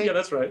 Saturday? Yeah,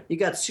 that's right. You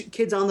got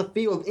kids on the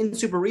field in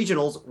Super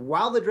Regionals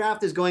while the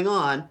draft is going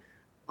on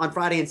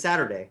Friday and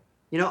Saturday.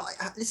 You know,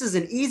 this is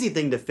an easy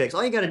thing to fix.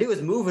 All you got to do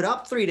is move it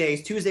up 3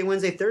 days, Tuesday,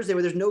 Wednesday, Thursday,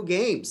 where there's no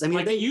games. I mean,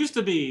 like they used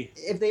to be.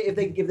 If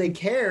they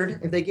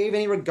cared, if they gave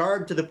any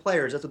regard to the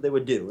players, that's what they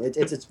would do.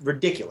 It's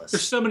ridiculous.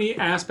 There's so many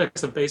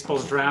aspects of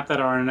baseball's draft that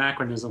are an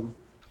anachronism.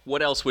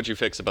 What else would you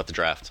fix about the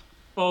draft?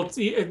 Well,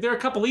 there are a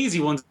couple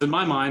easy ones in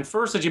my mind.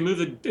 First, that you move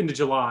it into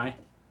July,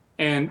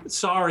 and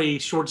sorry,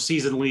 short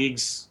season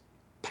leagues,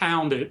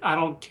 pound it. I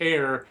don't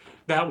care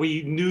that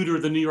we neuter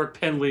the New York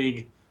Penn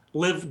League.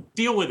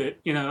 Deal with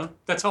it, you know.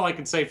 That's all I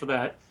can say for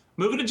that.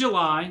 Move it to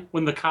July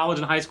when the college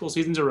and high school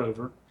seasons are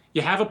over.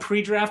 You have a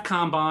pre-draft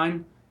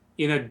combine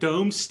in a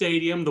domed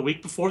stadium the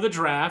week before the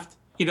draft.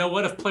 You know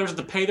what? If players have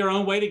to pay their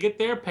own way to get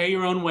there, pay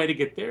your own way to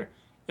get there.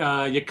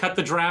 You cut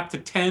the draft to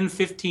 10,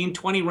 15,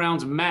 20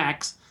 rounds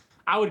max.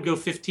 I would go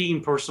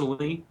 15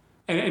 personally.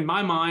 And in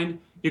my mind,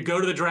 you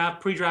go to the draft,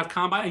 pre-draft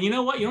combine, and you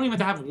know what? You don't even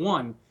have to have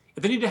one.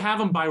 If they need to have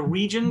them by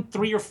region,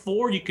 3 or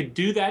 4, you could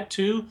do that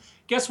too.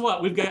 Guess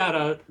what? We've got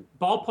a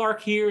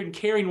ballpark here in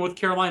Cary, North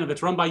Carolina,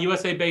 that's run by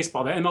USA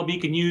Baseball that MLB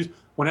can use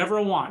whenever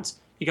it wants.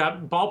 You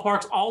got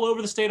ballparks all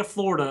over the state of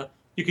Florida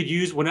you could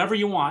use whenever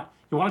you want.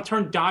 You want to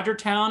turn Dodger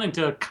Town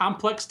into a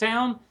complex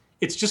town?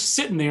 It's just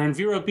sitting there in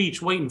Vero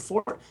Beach waiting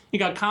for it. You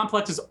got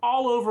complexes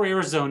all over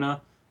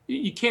Arizona.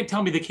 You can't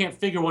tell me they can't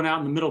figure one out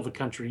in the middle of the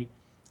country.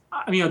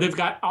 I mean, they've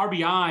got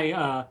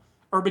RBI,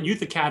 Urban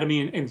Youth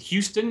Academy in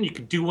Houston. You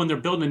could do one they're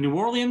building in New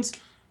Orleans.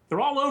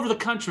 They're all over the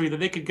country that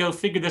they could go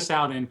figure this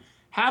out in.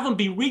 Have them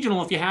be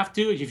regional if you have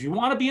to. If you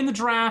want to be in the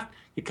draft,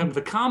 you come to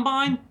the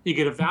combine, you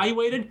get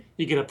evaluated,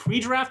 you get a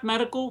pre-draft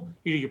medical,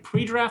 you do your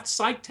pre-draft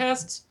psych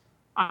tests.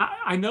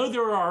 I know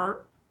there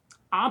are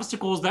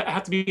obstacles that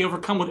have to be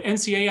overcome with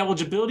NCAA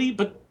eligibility,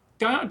 but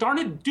darn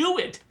it, do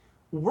it.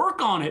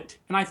 Work on it.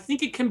 And I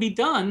think it can be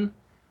done.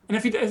 And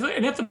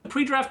if the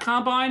pre-draft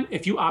combine,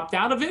 if you opt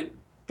out of it,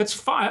 that's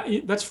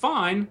fine. That's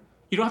fine.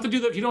 You don't have to do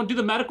that. If you don't do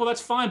the medical,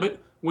 that's fine. But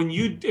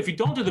if you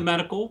don't do the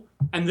medical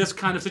and this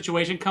kind of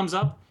situation comes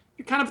up,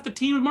 you're kind of at the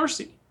team's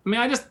mercy. I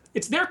mean,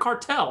 it's their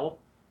cartel.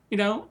 You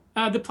know,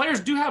 the players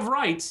do have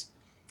rights,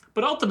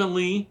 but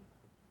ultimately,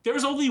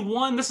 there's only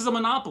one. This is a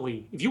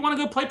monopoly. If you want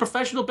to go play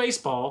professional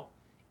baseball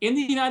in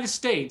the United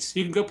States,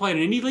 you can go play in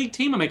an indie league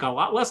team and make a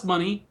lot less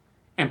money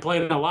and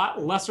play in a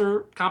lot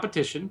lesser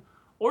competition,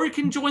 or you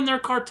can join their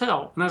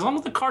cartel. And as long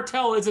as the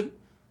cartel isn't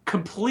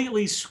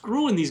completely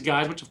screwing these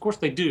guys, which of course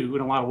they do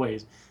in a lot of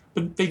ways,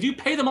 but they do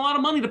pay them a lot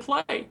of money to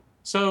play.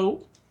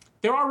 So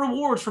there are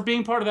rewards for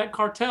being part of that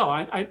cartel.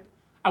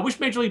 I wish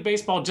Major League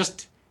Baseball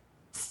just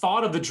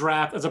thought of the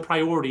draft as a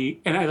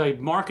priority and as a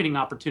marketing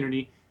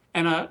opportunity,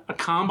 and a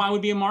combine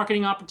would be a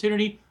marketing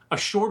opportunity. A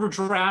shorter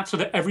draft so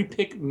that every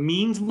pick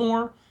means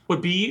more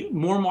would be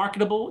more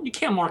marketable. You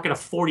can't market a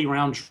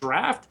 40-round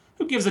draft.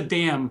 Who gives a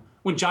damn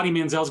when Johnny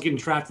Manziel's getting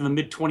drafted in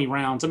the mid-20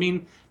 rounds? I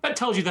mean, that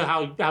tells you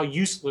how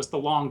useless the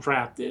long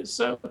draft is.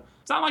 So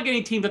it's not like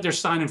any team that they're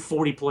signing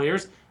 40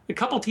 players. A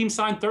couple teams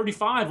signed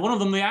 35, one of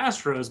them the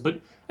Astros,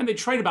 and they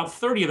trade about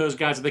 30 of those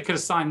guys that they could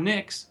have signed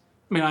Knicks.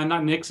 I mean,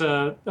 not Knicks,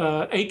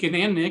 Aiken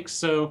and Knicks.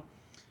 So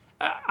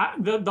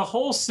the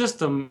whole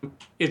system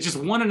is just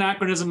one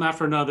anachronism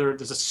after another.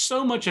 There's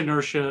so much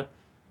inertia.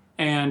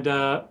 And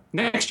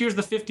next year's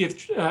the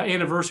 50th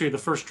anniversary of the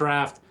first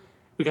draft.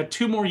 We got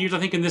 2 more years, I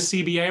think, in this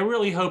CBA. I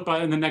really hope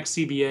in the next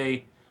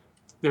CBA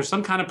there's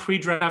some kind of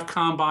pre-draft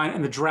combine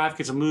and the draft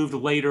gets moved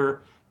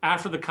later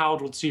after the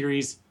College World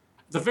Series.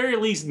 the very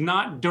least,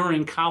 not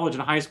during college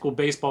and high school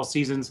baseball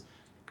seasons.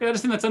 I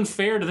just think that's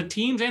unfair to the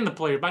teams and the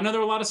players. But I know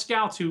there are a lot of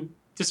scouts who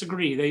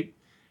disagree.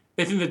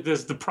 They think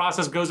that the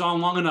process goes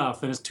on long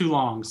enough and it's too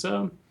long.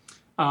 So,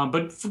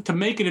 to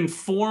make an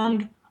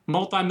informed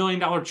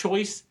multi-million-dollar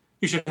choice,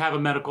 you should have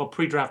a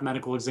pre-draft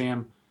medical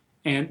exam.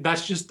 And I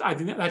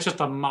think that's just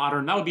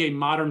that would be a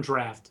modern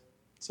draft.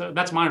 So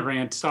that's my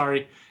rant,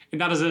 sorry. And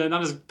not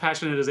as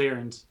passionate as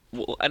Aaron's.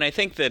 Well, and I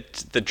think that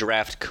the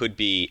draft could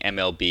be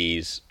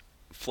MLB's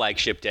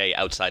flagship day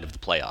outside of the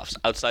playoffs,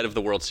 outside of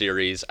the World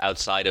Series,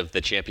 outside of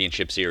the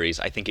Championship Series.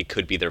 I think it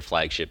could be their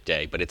flagship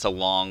day, but it's a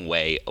long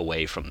way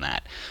away from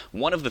that.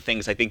 One of the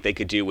things I think they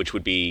could do, which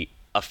would be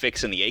a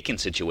fix in the Aiken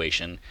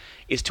situation,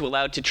 is to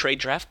allow to trade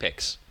draft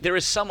picks. There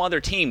is some other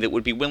team that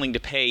would be willing to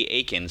pay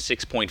Aiken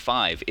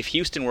 6.5. If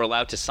Houston were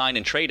allowed to sign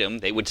and trade him,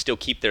 they would still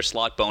keep their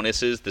slot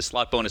bonuses. The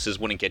slot bonuses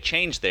wouldn't get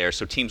changed there,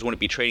 so teams wouldn't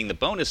be trading the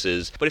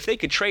bonuses. But if they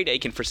could trade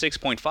Aiken for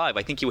 6.5,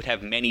 I think you would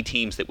have many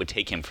teams that would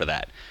take him for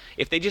that.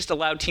 If they just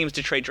allowed teams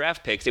to trade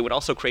draft picks, it would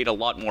also create a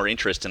lot more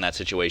interest in that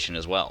situation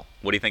as well.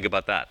 What do you think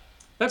about that?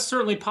 That's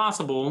certainly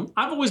possible.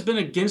 I've always been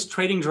against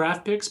trading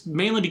draft picks,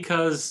 mainly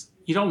because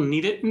you don't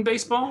need it in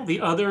baseball.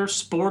 The other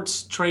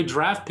sports trade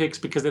draft picks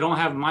because they don't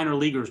have minor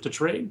leaguers to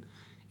trade.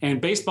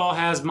 And baseball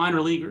has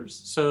minor leaguers.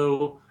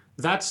 So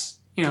that's,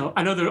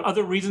 I know there are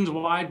other reasons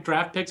why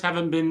draft picks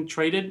haven't been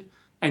traded.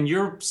 And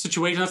your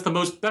situation, that's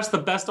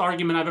the best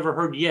argument I've ever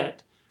heard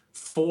yet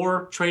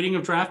for trading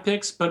of draft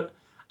picks. But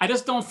I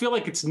just don't feel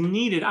like it's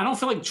needed. I don't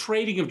feel like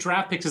trading of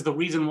draft picks is the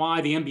reason why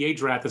the NBA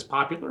draft is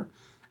popular.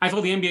 I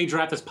feel the NBA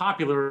draft is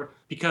popular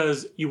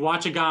because you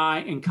watch a guy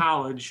in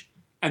college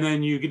and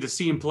then you get to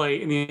see him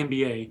play in the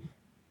NBA.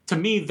 To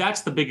me,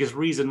 that's the biggest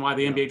reason why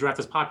the NBA draft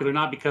is popular,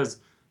 not because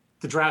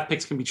the draft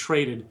picks can be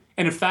traded.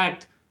 And in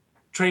fact,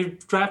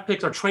 draft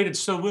picks are traded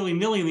so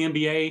willy-nilly in the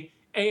NBA.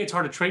 A, it's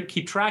hard to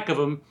keep track of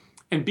them.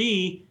 And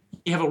B,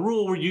 you have a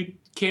rule where you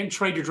can't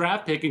trade your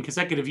draft pick in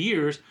consecutive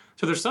years.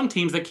 So there's some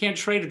teams that can't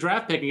trade a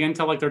draft pick again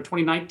until like their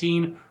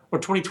 2019 or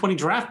 2020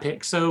 draft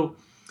pick. So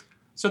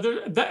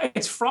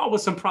it's fraught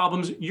with some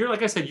problems.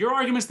 Like I said, your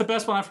argument's the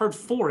best one I've heard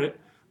for it.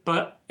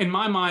 But in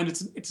my mind,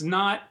 that's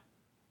not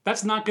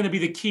going to be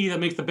the key that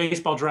makes the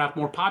baseball draft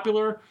more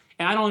popular.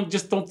 And I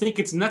don't think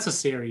it's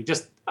necessary.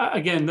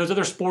 Again, those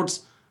other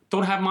sports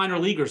don't have minor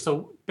leaguers.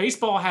 So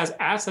baseball has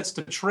assets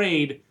to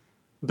trade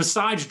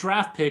besides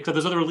draft picks that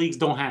those other leagues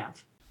don't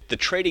have. The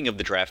trading of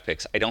the draft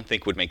picks, I don't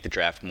think would make the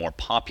draft more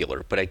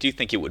popular, but I do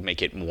think it would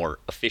make it more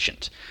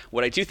efficient.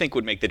 What I do think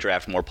would make the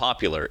draft more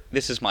popular,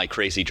 this is my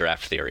crazy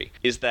draft theory,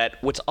 is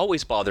that what's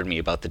always bothered me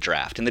about the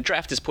draft, and the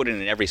draft is put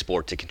in every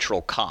sport to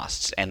control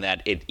costs, and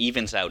that it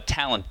evens out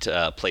talent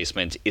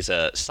placement is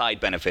a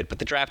side benefit, but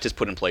the draft is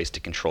put in place to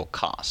control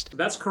cost.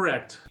 That's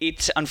correct.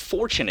 It's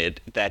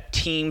unfortunate that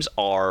teams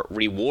are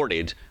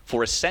rewarded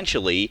for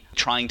essentially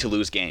trying to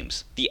lose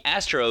games. The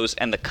Astros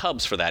and the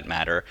Cubs, for that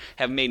matter,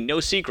 have made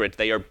no secret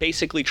they are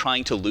basically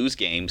trying to lose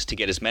games to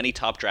get as many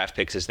top draft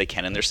picks as they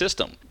can in their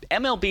system.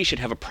 MLB should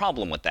have a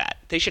problem with that.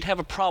 They should have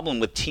a problem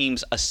with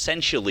teams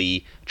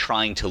essentially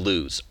trying to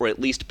lose, or at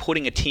least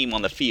putting a team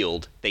on the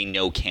field they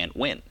know can't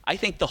win. I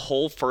think the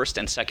whole first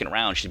and second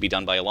round should be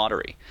done by a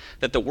lottery.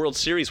 That the World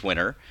Series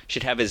winner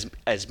should have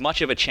as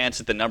much of a chance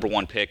at the number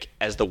one pick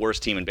as the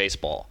worst team in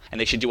baseball.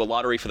 And they should do a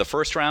lottery for the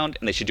first round,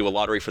 and they should do a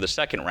lottery for the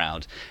second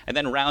round. And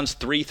then rounds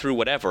 3 through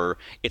whatever,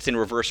 it's in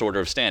reverse order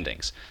of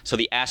standings. So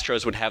the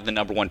Astros would have the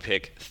number one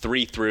pick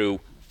 3 through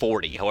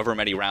 40, however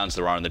many rounds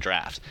there are in the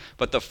draft.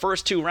 But the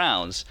first 2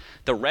 rounds,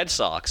 the Red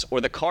Sox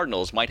or the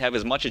Cardinals might have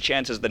as much a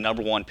chance as the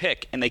number one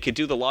pick, and they could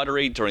do the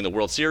lottery during the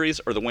World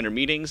Series or the winter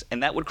meetings,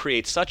 and that would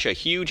create such a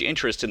huge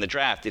interest in the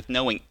draft if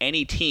knowing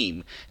any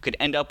team could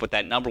end up with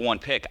that number one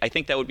pick. I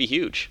think that would be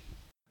huge.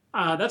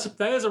 That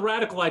is a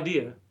radical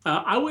idea.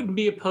 I wouldn't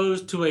be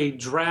opposed to a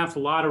draft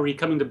lottery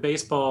coming to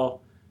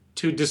baseball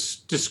to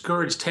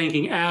discourage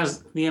tanking,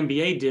 as the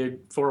NBA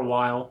did for a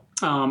while.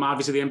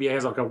 Obviously, the NBA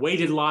has like a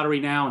weighted lottery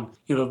now,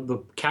 and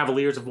the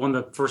Cavaliers have won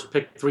the first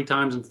pick 3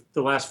 times in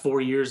the last 4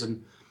 years,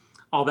 and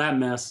all that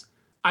mess.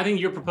 I think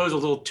your proposal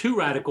is a little too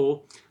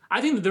radical. I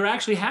think that there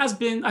actually has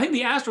been. I think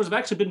the Astros have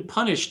actually been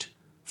punished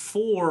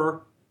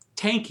for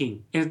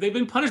tanking, and they've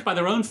been punished by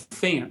their own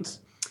fans.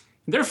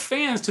 Their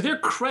fans, to their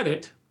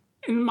credit,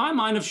 in my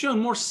mind, have shown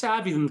more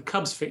savvy than the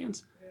Cubs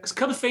fans, because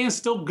Cubs fans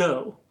still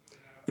go.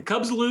 The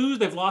Cubs lose.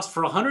 They've lost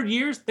for 100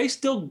 years. They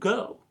still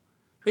go.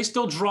 They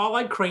still draw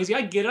like crazy.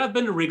 I get it. I've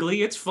been to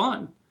Wrigley. It's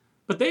fun.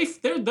 But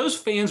those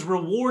fans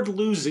reward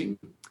losing.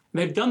 And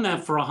they've done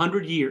that for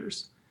 100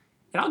 years.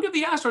 And I'll give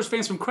the Astros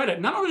fans some credit.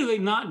 Not only do they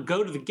not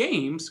go to the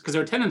games, because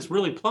their attendance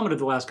really plummeted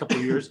the last couple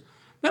of years,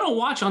 they don't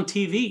watch on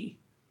TV.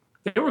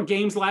 There were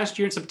games last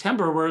year in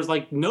September where it was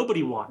like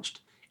nobody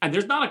watched. And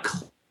there's not a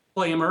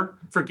clamor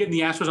for getting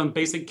the Astros on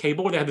basic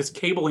cable, where they had this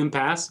cable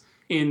impasse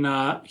in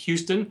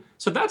Houston.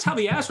 So that's how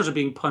the Astros are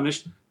being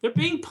punished. They're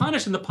being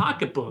punished in the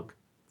pocketbook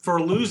for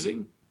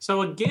losing.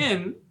 So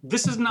again,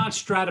 this is not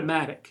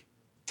Stratomatic.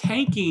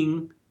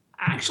 Tanking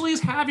actually is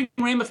having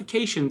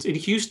ramifications in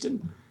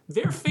Houston.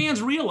 their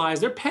fans realize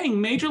they're paying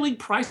major league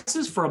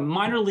prices for a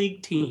minor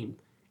league team.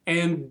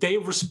 And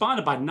they've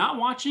responded by not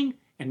watching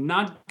and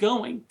not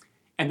going.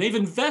 And they've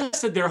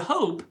invested their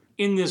hope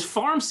in this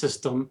farm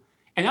system.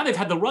 And now they've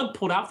had the rug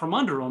pulled out from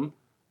under them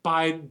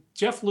by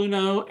Jeff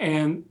Luhnow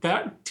and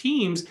that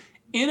team's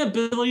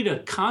inability to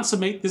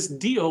consummate this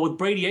deal with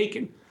Brady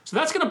Aiken. So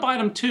that's going to bite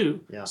them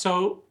too. Yeah.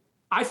 So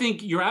I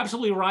think you're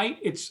absolutely right.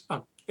 It's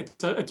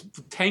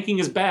tanking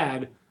is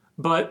bad,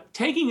 but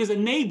tanking is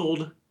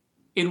enabled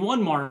in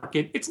one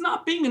market. It's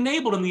not being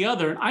enabled in the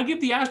other. And I give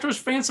the Astros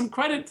fans some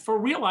credit for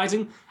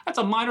realizing that's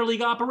a minor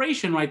league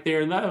operation right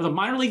there. And that was a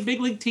minor league,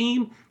 big league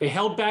team. They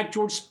held back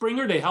George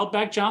Springer. They held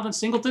back Jonathan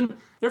Singleton.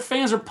 Their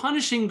fans are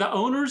punishing the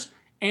owners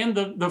and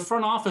the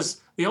front office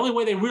the only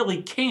way they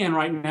really can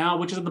right now,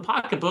 which is in the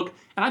pocketbook,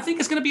 and I think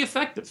it's going to be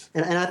effective.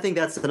 And I think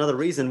that's another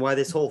reason why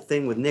this whole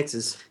thing with Knicks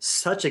is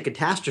such a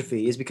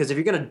catastrophe, is because if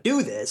you're going to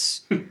do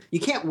this, you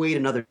can't wait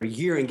another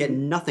year and get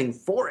nothing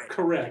for it.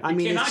 Correct. You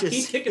cannot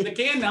keep kicking the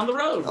can down the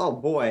road. Oh,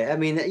 boy. I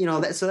mean,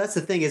 so that's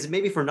the thing is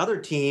maybe for another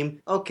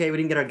team, okay, we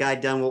didn't get our guy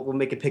done, we'll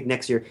make a pick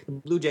next year. The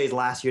Blue Jays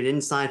last year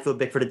didn't sign Phil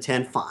Bickford at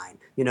 10, fine.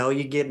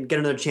 You get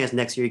another chance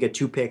next year, you get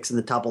 2 picks in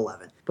the top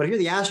 11. But if you're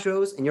the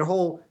Astros and your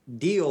whole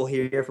deal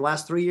here for the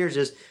last 3 years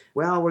is,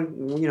 well, we're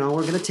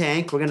going to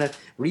tank, we're going to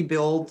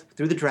rebuild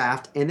through the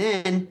draft, and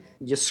then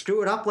you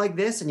screw it up like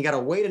this and you got to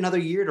wait another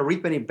year to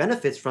reap any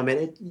benefits from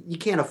it, you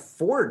can't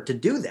afford to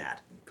do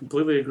that.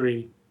 Completely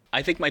agree.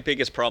 I think my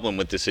biggest problem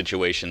with this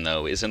situation,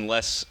 though, is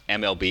unless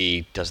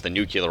MLB does the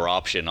nuclear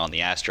option on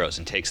the Astros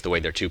and takes away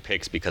their 2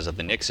 picks because of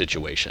the Knicks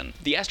situation,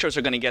 the Astros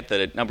are going to get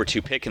the number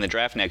 2 pick in the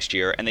draft next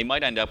year, and they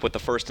might end up with the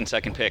 1st and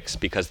 2nd picks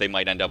because they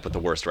might end up with the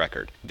worst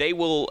record. They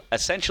will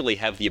essentially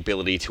have the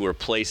ability to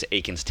replace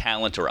Aiken's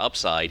talent or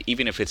upside,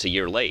 even if it's a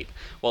year late.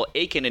 While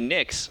Aiken and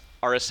Knicks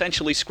are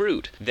essentially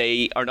screwed.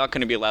 They are not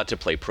going to be allowed to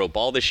play pro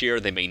ball this year.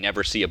 They may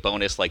never see a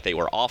bonus like they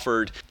were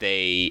offered.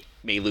 They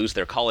may lose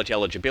their college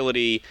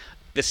eligibility.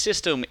 The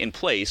system in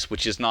place,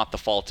 which is not the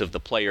fault of the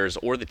players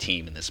or the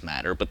team in this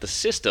matter, but the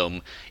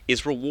system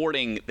is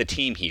rewarding the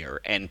team here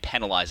and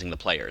penalizing the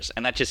players,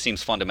 and that just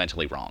seems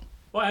fundamentally wrong.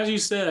 Well, as you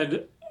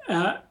said,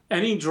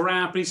 any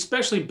draft,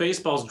 especially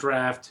baseball's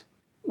draft,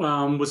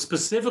 was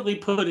specifically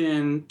put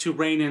in to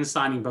rein in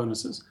signing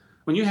bonuses.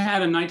 When you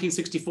had in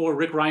 1964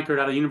 Rick Reichert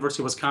out of the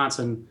University of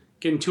Wisconsin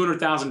getting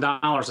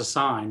 $200,000 a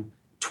sign,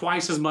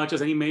 twice as much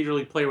as any major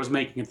league player was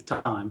making at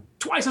the time.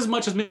 Twice as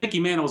much as Mickey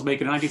Mantle was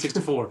making in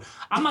 1964.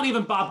 I'm not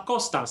even Bob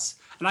Costas,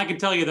 and I can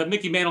tell you that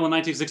Mickey Mantle in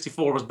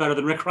 1964 was better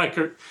than Rick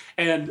Reichert.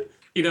 And,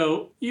 you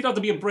don't have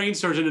to be a brain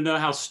surgeon to know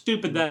how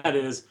stupid that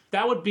is.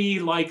 That would be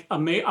like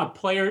a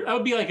player, that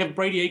would be like if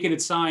Brady Aiken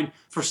had signed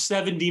for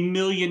 $70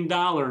 million.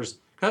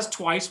 That's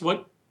twice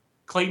what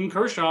Clayton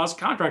Kershaw's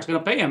contract's going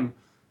to pay him.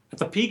 At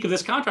the peak of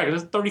this contract,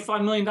 it's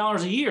 $35 million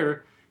a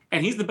year,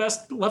 and he's the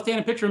best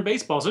left-handed pitcher in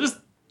baseball. So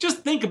just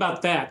think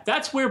about that.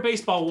 That's where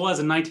baseball was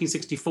in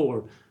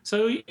 1964.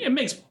 So it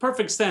makes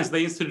perfect sense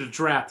they instituted a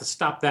draft to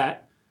stop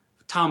that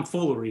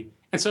tomfoolery.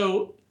 And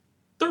so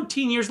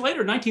 13 years later,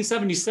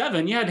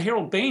 1977, you had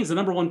Harold Baines, the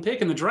number 1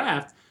 pick in the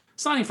draft,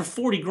 signing for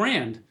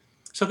 $40,000.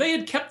 So they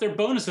had kept their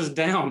bonuses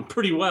down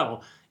pretty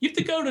well. You have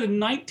to go to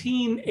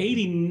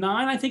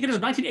 1989, I think it is,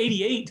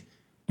 1988,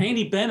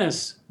 Andy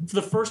Benes for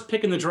the first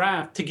pick in the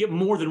draft to get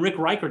more than Rick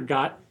Reichert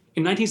got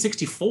in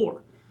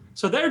 1964.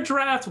 So their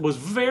draft was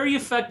very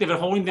effective at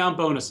holding down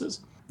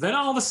bonuses. Then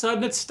all of a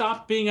sudden it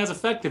stopped being as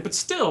effective. But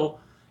still,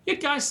 you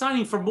had guys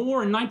signing for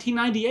more in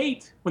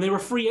 1998 when they were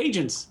free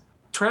agents.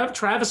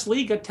 Travis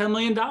Lee got $10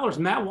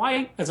 million. Matt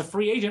White, as a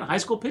free agent, high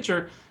school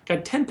pitcher,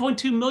 got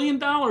 $10.2 million in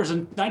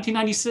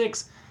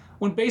 1996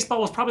 when baseball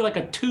was probably like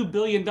a $2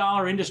 billion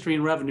industry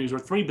in revenues or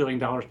 $3 billion.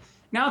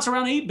 Now it's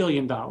around $8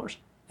 billion.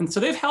 And so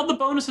they've held the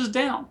bonuses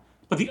down.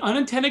 But the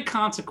unintended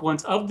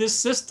consequence of this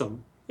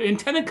system, the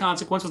intended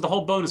consequence was to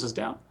hold bonuses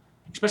down,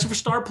 especially for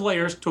star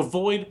players, to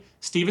avoid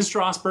Steven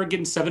Strasburg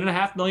getting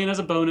 $7.5 million as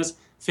a bonus,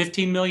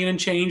 $15 million and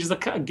change as a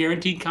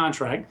guaranteed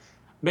contract.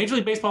 Major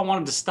League Baseball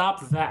wanted to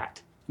stop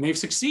that, and they've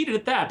succeeded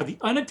at that. But the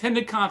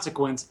unintended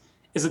consequence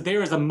is that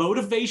there is a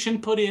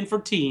motivation put in for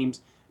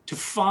teams to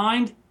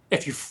find,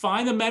 if you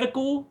find the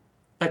medical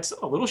that's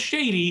a little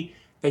shady,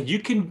 that you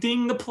can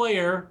ding the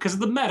player because of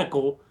the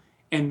medical,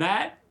 and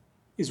that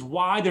is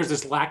why there's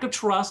this lack of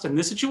trust in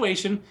this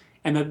situation,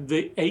 and that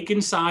the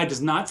Aiken side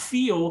does not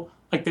feel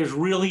like there's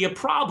really a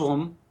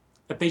problem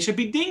that they should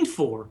be dinged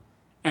for.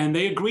 And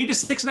they agreed to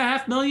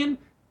 $6.5 million.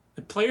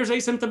 The player's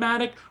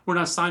asymptomatic. We're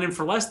not signing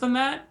for less than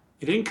that.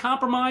 They didn't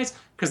compromise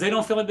because they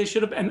don't feel like they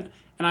should have. And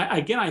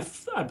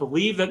I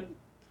believe that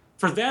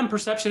for them,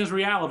 perception is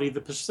reality.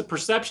 The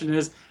perception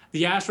is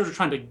the Astros are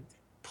trying to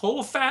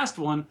pull a fast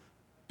one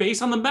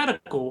based on the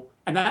medical.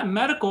 And that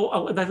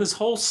medical, that this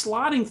whole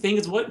slotting thing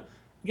is what,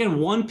 again,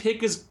 one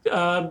pick is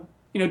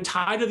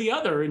tied to the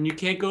other, and you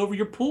can't go over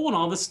your pool and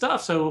all this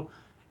stuff. So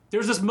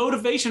there's this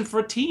motivation for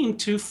a team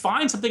to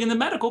find something in the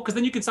medical, because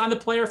then you can sign the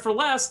player for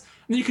less,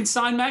 and then you can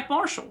sign Mac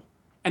Marshall.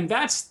 And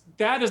that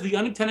is the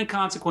unintended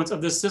consequence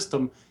of this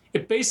system.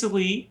 It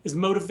basically is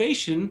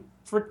motivation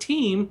for a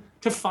team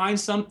to find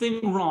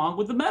something wrong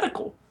with the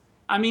medical.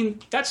 I mean,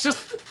 that's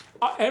just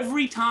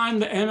every time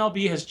the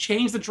MLB has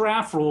changed the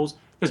draft rules,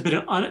 there's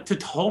been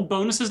to hold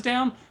bonuses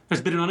down.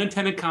 There's been an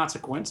unintended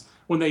consequence.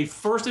 When they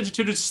first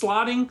instituted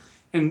slotting,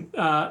 and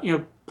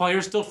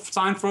players still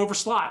sign for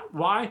overslot.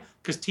 Why?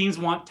 Because teams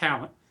want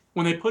talent.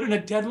 When they put in a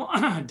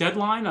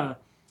deadline,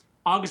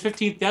 August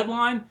 15th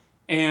deadline,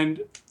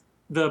 and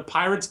the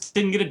Pirates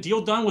didn't get a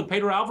deal done with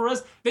Pedro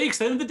Alvarez, they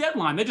extended the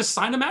deadline. They just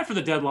signed him after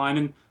the deadline.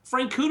 And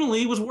Frank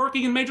Coonelly was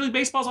working in Major League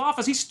Baseball's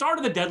office. He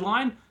started the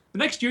deadline. The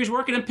next year he's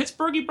working in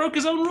Pittsburgh. He broke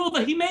his own rule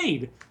that he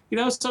made.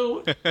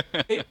 So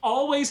they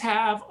always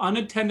have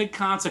unintended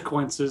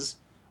consequences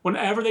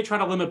whenever they try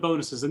to limit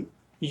bonuses. And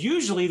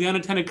usually the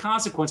unintended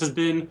consequence has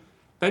been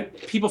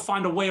that people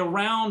find a way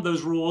around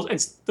those rules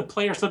and the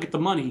players still get the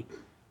money.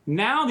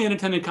 Now the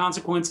unintended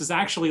consequence is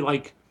actually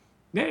like,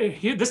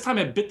 this time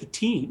it bit the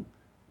team,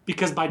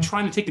 because by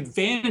trying to take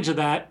advantage of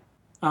that,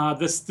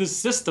 this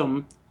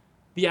system,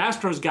 the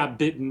Astros got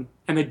bitten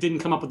and they didn't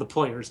come up with the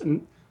players.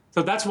 And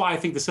so that's why I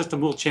think the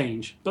system will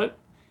change. But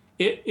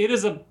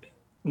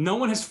no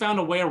one has found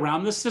a way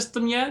around this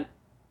system yet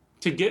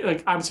to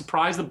get, I'm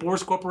surprised the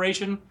Boras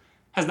Corporation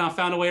has not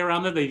found a way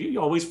around it. They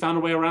always found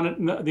a way around it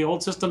in the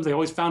old systems. They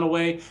always found a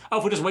way,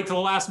 if we just wait till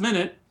the last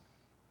minute,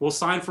 we'll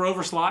sign for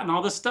overslot and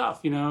all this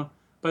stuff,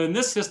 But in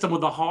this system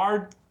with the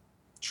hard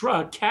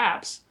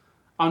caps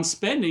on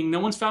spending, no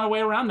one's found a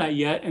way around that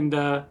yet. And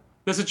the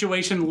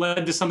situation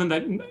led to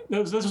something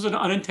this was an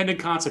unintended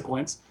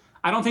consequence.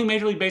 I don't think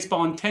Major League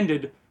Baseball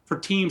intended for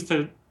teams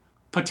to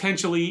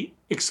potentially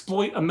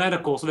exploit a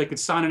medical so they could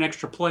sign an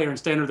extra player and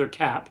stay under their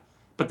cap.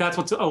 But that's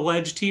what's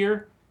alleged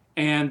here.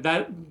 And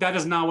that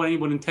is not what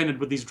anyone intended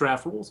with these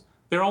draft rules.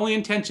 Their only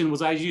intention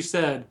was, as you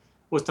said,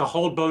 was to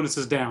hold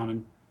bonuses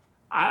down.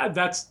 And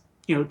that's,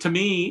 to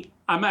me,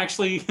 I'm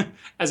actually,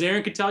 as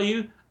Aaron could tell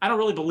you, I don't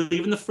really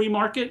believe in the free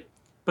market,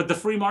 but the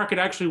free market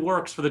actually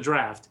works for the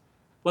draft.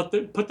 Put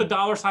the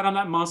dollar sign on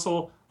that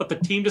muscle, let the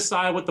team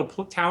decide what the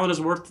talent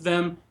is worth to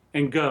them,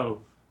 and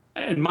go.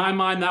 In my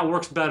mind, that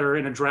works better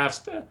in a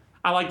draft.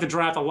 I like the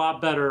draft a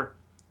lot better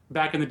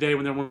back in the day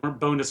when there weren't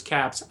bonus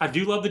caps. I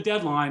do love the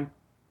deadline.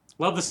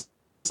 Love the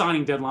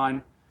signing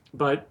deadline,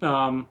 but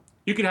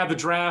you could have the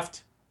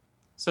draft.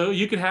 So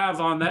you could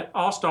have on that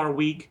All-Star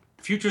week,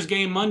 Futures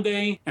game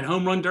Monday and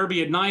Home Run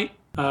Derby at night.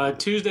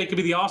 Tuesday could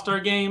be the All-Star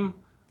game.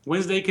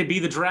 Wednesday could be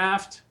the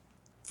draft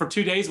for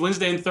 2 days,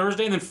 Wednesday and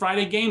Thursday, and then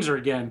Friday games are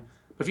again.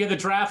 But if you have the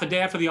draft the day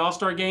after the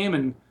All-Star game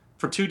and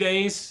for 2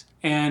 days,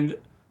 and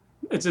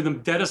it's in the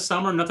dead of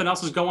summer, nothing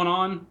else is going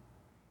on,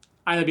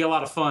 I think it'd be a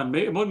lot of fun.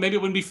 Maybe it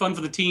wouldn't be fun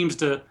for the teams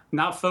to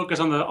not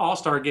focus on the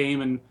All-Star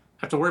game and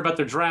have to worry about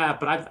their draft,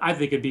 but I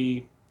think it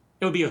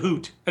would be a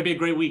hoot. It'd be a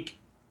great week.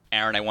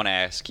 Aaron, I want to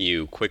ask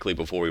you quickly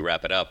before we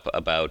wrap it up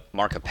about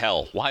Mark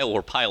Appel. While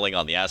we're piling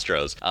on the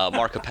Astros,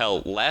 Mark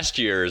Appel, last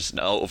year's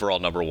overall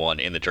number one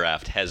in the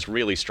draft, has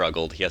really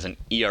struggled. He has an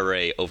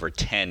ERA over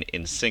 10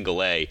 in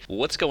single A.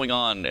 What's going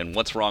on and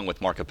what's wrong with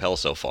Mark Appel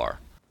so far?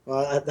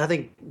 Well, I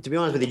think, to be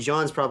honest with you,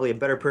 John's probably a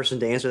better person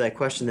to answer that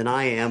question than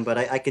I am, but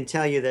I can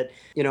tell you that,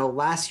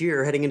 last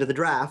year heading into the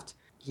draft,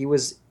 he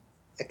was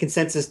a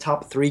consensus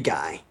top 3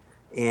 guy.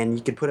 And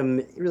you could put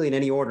him really in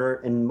any order,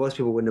 and most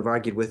people wouldn't have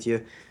argued with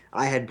you.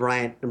 I had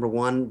Bryant number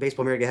 1.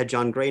 Baseball America had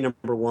John Gray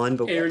number 1.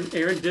 But Aaron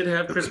did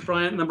have Chris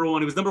Bryant number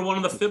 1. He was number 1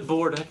 on the FIP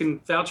board. I can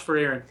vouch for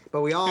Aaron.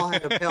 But we all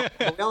had Appel.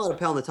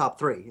 In the top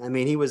 3. I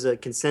mean, he was a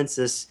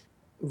consensus,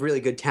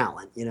 really good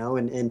talent,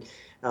 and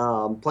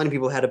plenty of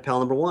people had Appel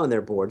number 1 on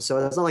their board.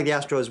 So it's not like the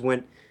Astros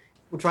were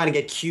trying to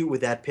get cute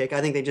with that pick. I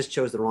think they just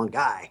chose the wrong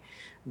guy.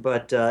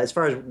 But as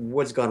far as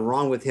what's gone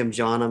wrong with him,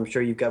 John, I'm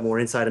sure you've got more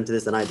insight into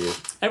this than I do.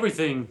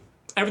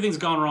 Everything's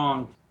gone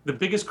wrong. The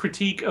biggest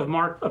critique of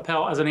Mark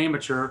Appel as an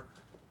amateur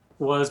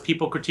was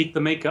people critique the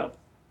makeup.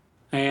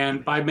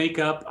 And by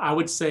makeup, I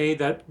would say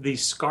that the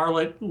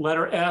scarlet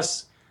letter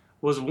S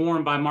was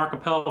worn by Mark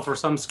Appel for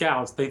some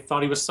scouts. They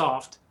thought he was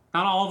soft.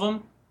 Not all of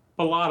them,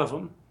 but a lot of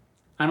them.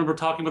 I remember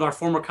talking with our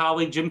former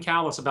colleague, Jim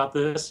Callis, about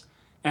this,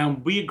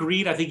 and we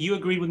agreed. I think you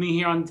agreed with me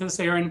here on this,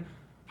 Aaron.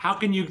 How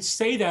can you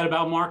say that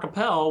about Mark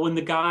Appel when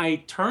the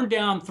guy turned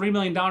down $3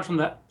 million from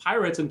the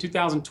Pirates in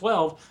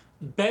 2012,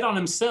 bet on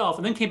himself,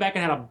 and then came back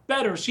and had a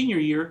better senior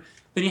year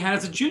than he had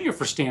as a junior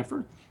for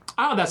Stanford?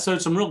 I thought that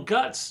showed some real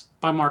guts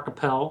by Mark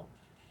Appel,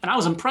 and I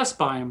was impressed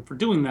by him for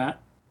doing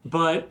that.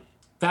 But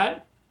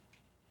that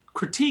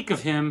critique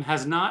of him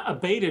has not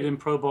abated in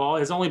pro ball. It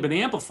has only been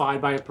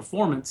amplified by his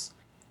performance.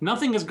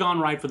 Nothing has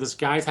gone right for this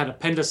guy. He's had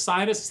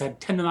appendicitis. He's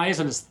had tendonitis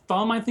in his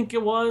thumb, I think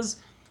it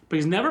was. But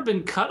he's never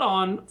been cut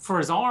on for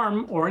his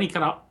arm or any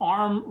kind of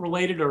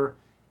arm-related or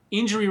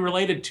injury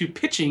related to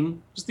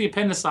pitching, just the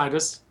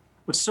appendicitis,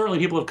 which certainly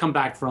people have come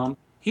back from.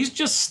 He's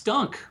just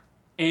stunk.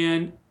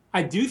 And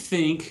I do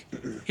think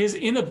his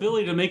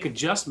inability to make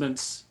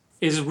adjustments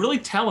is really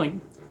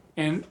telling.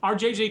 And our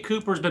J.J.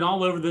 Cooper's been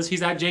all over this.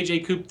 He's at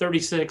JJ Coop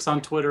 36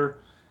 on Twitter.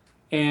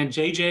 And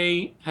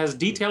JJ has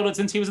detailed it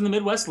since he was in the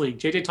Midwest League.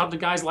 JJ talked to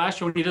guys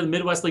last year when he did the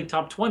Midwest League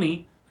top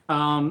 20.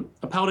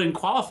 Appel didn't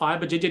qualify,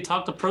 but JJ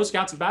talked to pro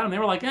scouts about him. They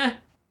were like,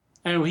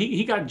 And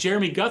he got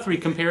Jeremy Guthrie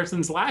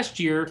comparisons last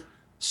year,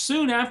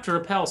 soon after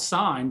Appel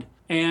signed.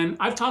 And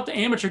I've talked to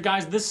amateur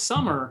guys this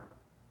summer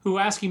who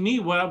are asking me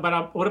what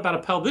about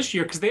Appel this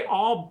year, because they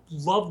all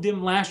loved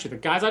him last year. The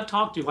guys I've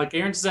talked to, like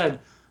Aaron said,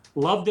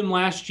 loved him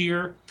last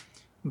year.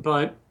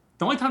 But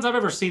the only times I've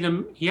ever seen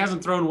him, he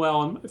hasn't thrown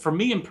well. And for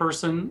me in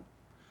person,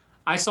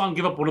 I saw him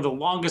give up one of the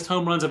longest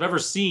home runs I've ever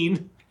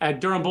seen at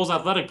Durham Bulls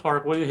Athletic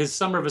Park his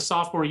summer of his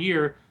sophomore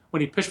year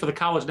when he pitched for the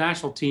college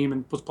national team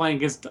and was playing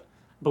against, I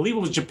believe it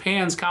was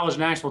Japan's college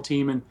national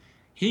team. And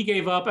he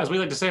gave up, as we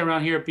like to say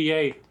around here at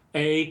BA,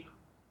 a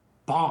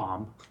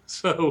bomb.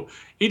 So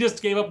he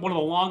just gave up one of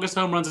the longest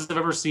home runs I've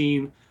ever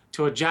seen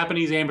to a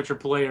Japanese amateur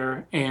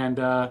player.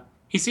 And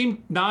he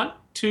seemed not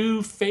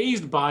too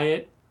fazed by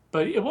it,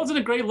 but it wasn't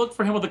a great look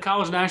for him with the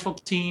college national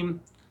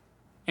team.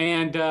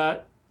 And,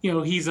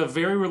 he's a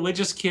very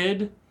religious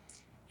kid,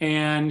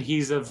 and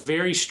he's a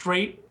very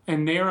straight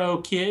and narrow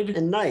kid.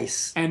 And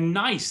nice. And,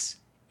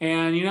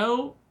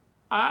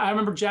 I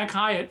remember Jack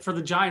Hyatt for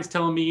the Giants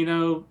telling me,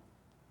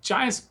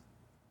 Giants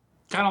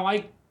kind of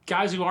like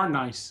guys who aren't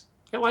nice.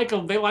 They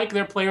like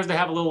their players to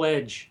have a little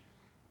edge.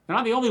 They're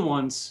not the only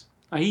ones.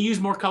 He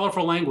used more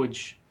colorful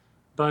language,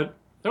 but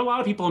there are a lot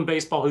of people in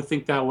baseball who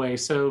think that way.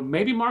 So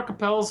maybe Mark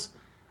Appel's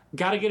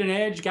got to get an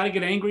edge, got to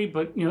get angry,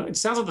 but it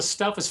sounds like the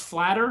stuff is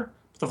flatter.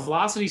 The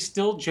velocity's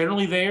still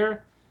generally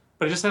there,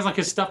 but it just sounds like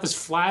his stuff is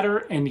flatter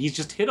and he's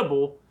just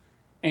hittable.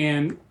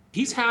 And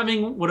he's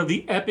having one of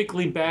the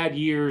epically bad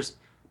years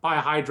by a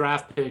high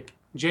draft pick.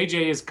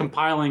 JJ is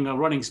compiling a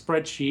running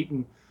spreadsheet,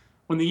 and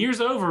when the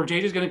year's over,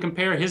 JJ's going to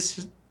compare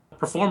his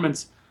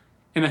performance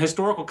in a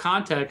historical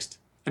context,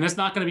 and it's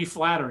not going to be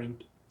flattering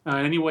in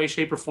any way,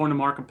 shape, or form to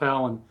Mark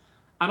Appel. And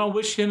I don't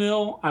wish him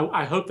ill.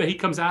 I hope that he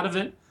comes out of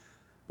it,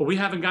 but we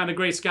haven't gotten a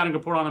great scouting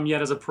report on him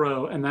yet as a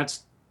pro, and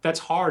that's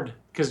hard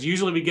because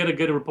usually we get a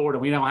good report,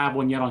 and we don't have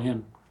one yet on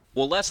him.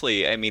 Well,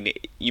 Leslie,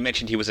 you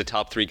mentioned he was a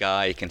top 3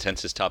 guy,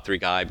 consensus top 3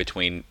 guy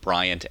between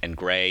Bryant and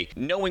Gray.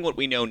 Knowing what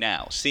we know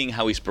now, seeing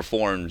how he's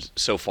performed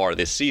so far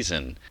this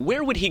season,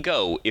 where would he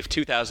go if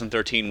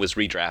 2013 was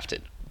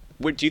redrafted?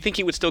 Do you think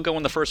he would still go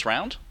in the first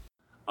round?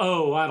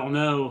 Oh, I don't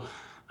know.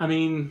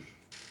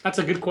 That's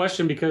a good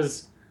question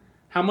because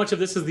how much of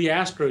this is the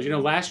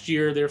Astros? Last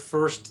year, their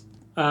first,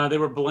 they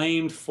were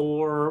blamed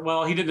for,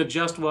 he didn't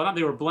adjust well. Not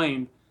they were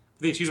blamed.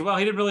 He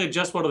didn't really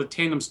adjust well to the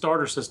tandem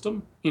starter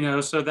system,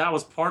 so that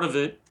was part of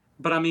it.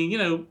 But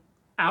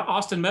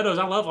Austin Meadows,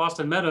 I love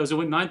Austin Meadows, who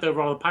went 9th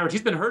overall to the Pirates.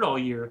 He's been hurt all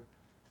year.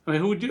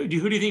 Who do you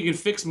think you can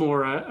fix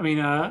more? I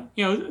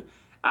think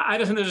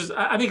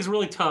it's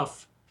really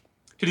tough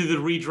to do the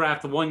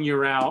redraft 1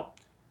 year out.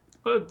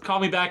 But call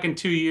me back in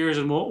 2 years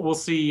and we'll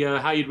see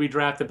how you'd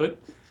redraft it. But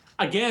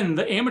again,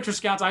 the amateur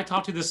scouts I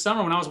talked to this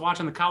summer when I was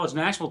watching the college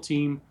national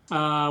team,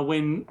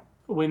 when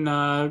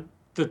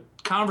the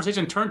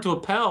conversation turned to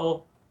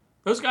Appel,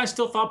 those guys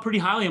still thought pretty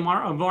highly of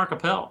Mark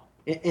Appel.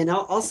 And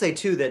I'll say,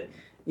 too, that,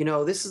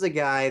 this is a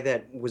guy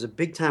that was a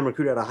big-time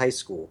recruit out of high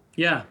school.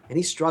 Yeah. And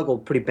he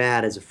struggled pretty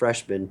bad as a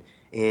freshman,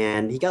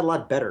 and he got a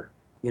lot better,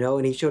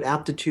 and he showed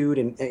aptitude.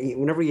 And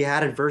whenever he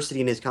had adversity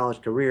in his college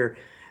career,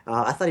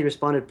 I thought he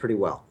responded pretty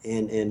well.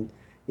 And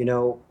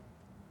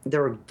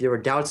there were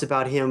doubts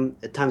about him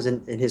at times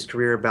in his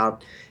career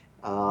about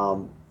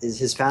is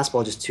his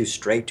fastball just too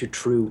straight, too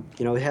true?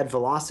 He had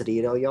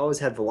velocity. He always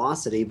had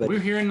velocity. But we're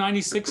hearing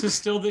 96s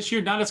still this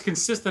year, not as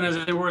consistent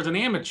as they were as an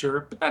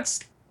amateur, but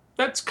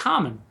that's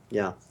common.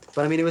 Yeah,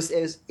 but it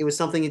was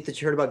something that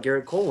you heard about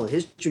Garrett Cole in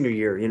his junior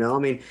year.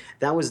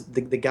 That was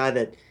the guy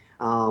that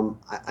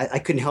I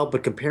couldn't help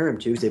but compare him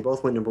to because they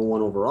both went number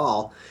 1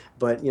 overall.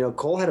 But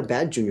Cole had a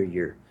bad junior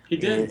year. He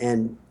did,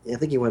 and I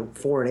think he went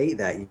 4-8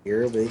 that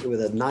year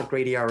with a not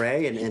great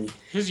ERA. And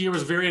his year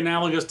was very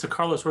analogous to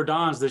Carlos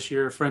Rodon's this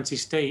year for NC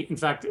State. In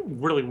fact,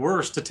 really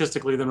worse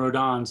statistically than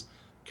Rodon's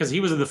because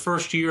he was in the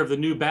first year of the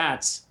new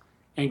bats,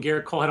 and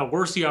Garrett Cole had a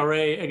worse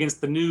ERA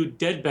against the new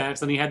dead bats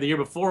than he had the year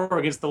before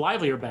against the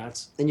livelier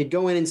bats. And you'd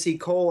go in and see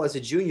Cole as a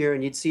junior,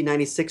 and you'd see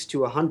 96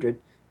 to 100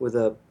 with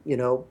a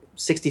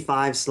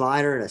 65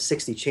 slider and a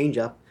 60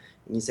 changeup,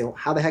 and you say, well,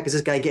 how the heck is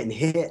this guy getting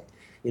hit?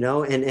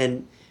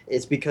 And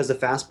it's because the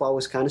fastball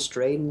was kind of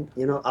straight and,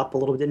 up a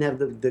little bit, didn't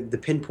have the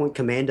pinpoint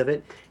command of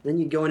it. And then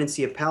you'd go in and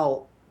see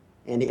Appel,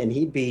 and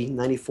he'd be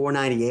 94,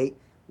 98,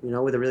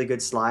 with a really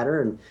good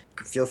slider and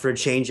feel for a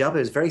changeup. It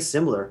was very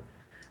similar.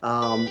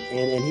 And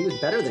he was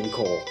better than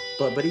Cole.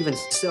 But even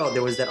so,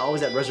 there was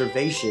always that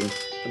reservation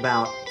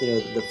about,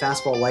 the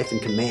fastball life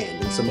and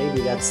command. And so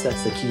maybe that's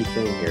the key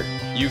thing here.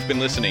 You've been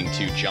listening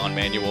to John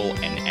Manuel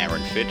and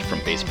Aaron Fitt from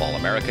Baseball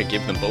America.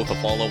 Give them both a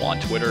follow on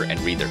Twitter and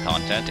read their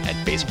content at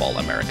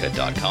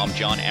baseballamerica.com.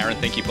 John, Aaron,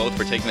 thank you both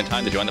for taking the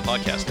time to join the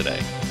podcast today.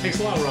 Thanks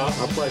a lot, Ross.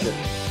 Our pleasure.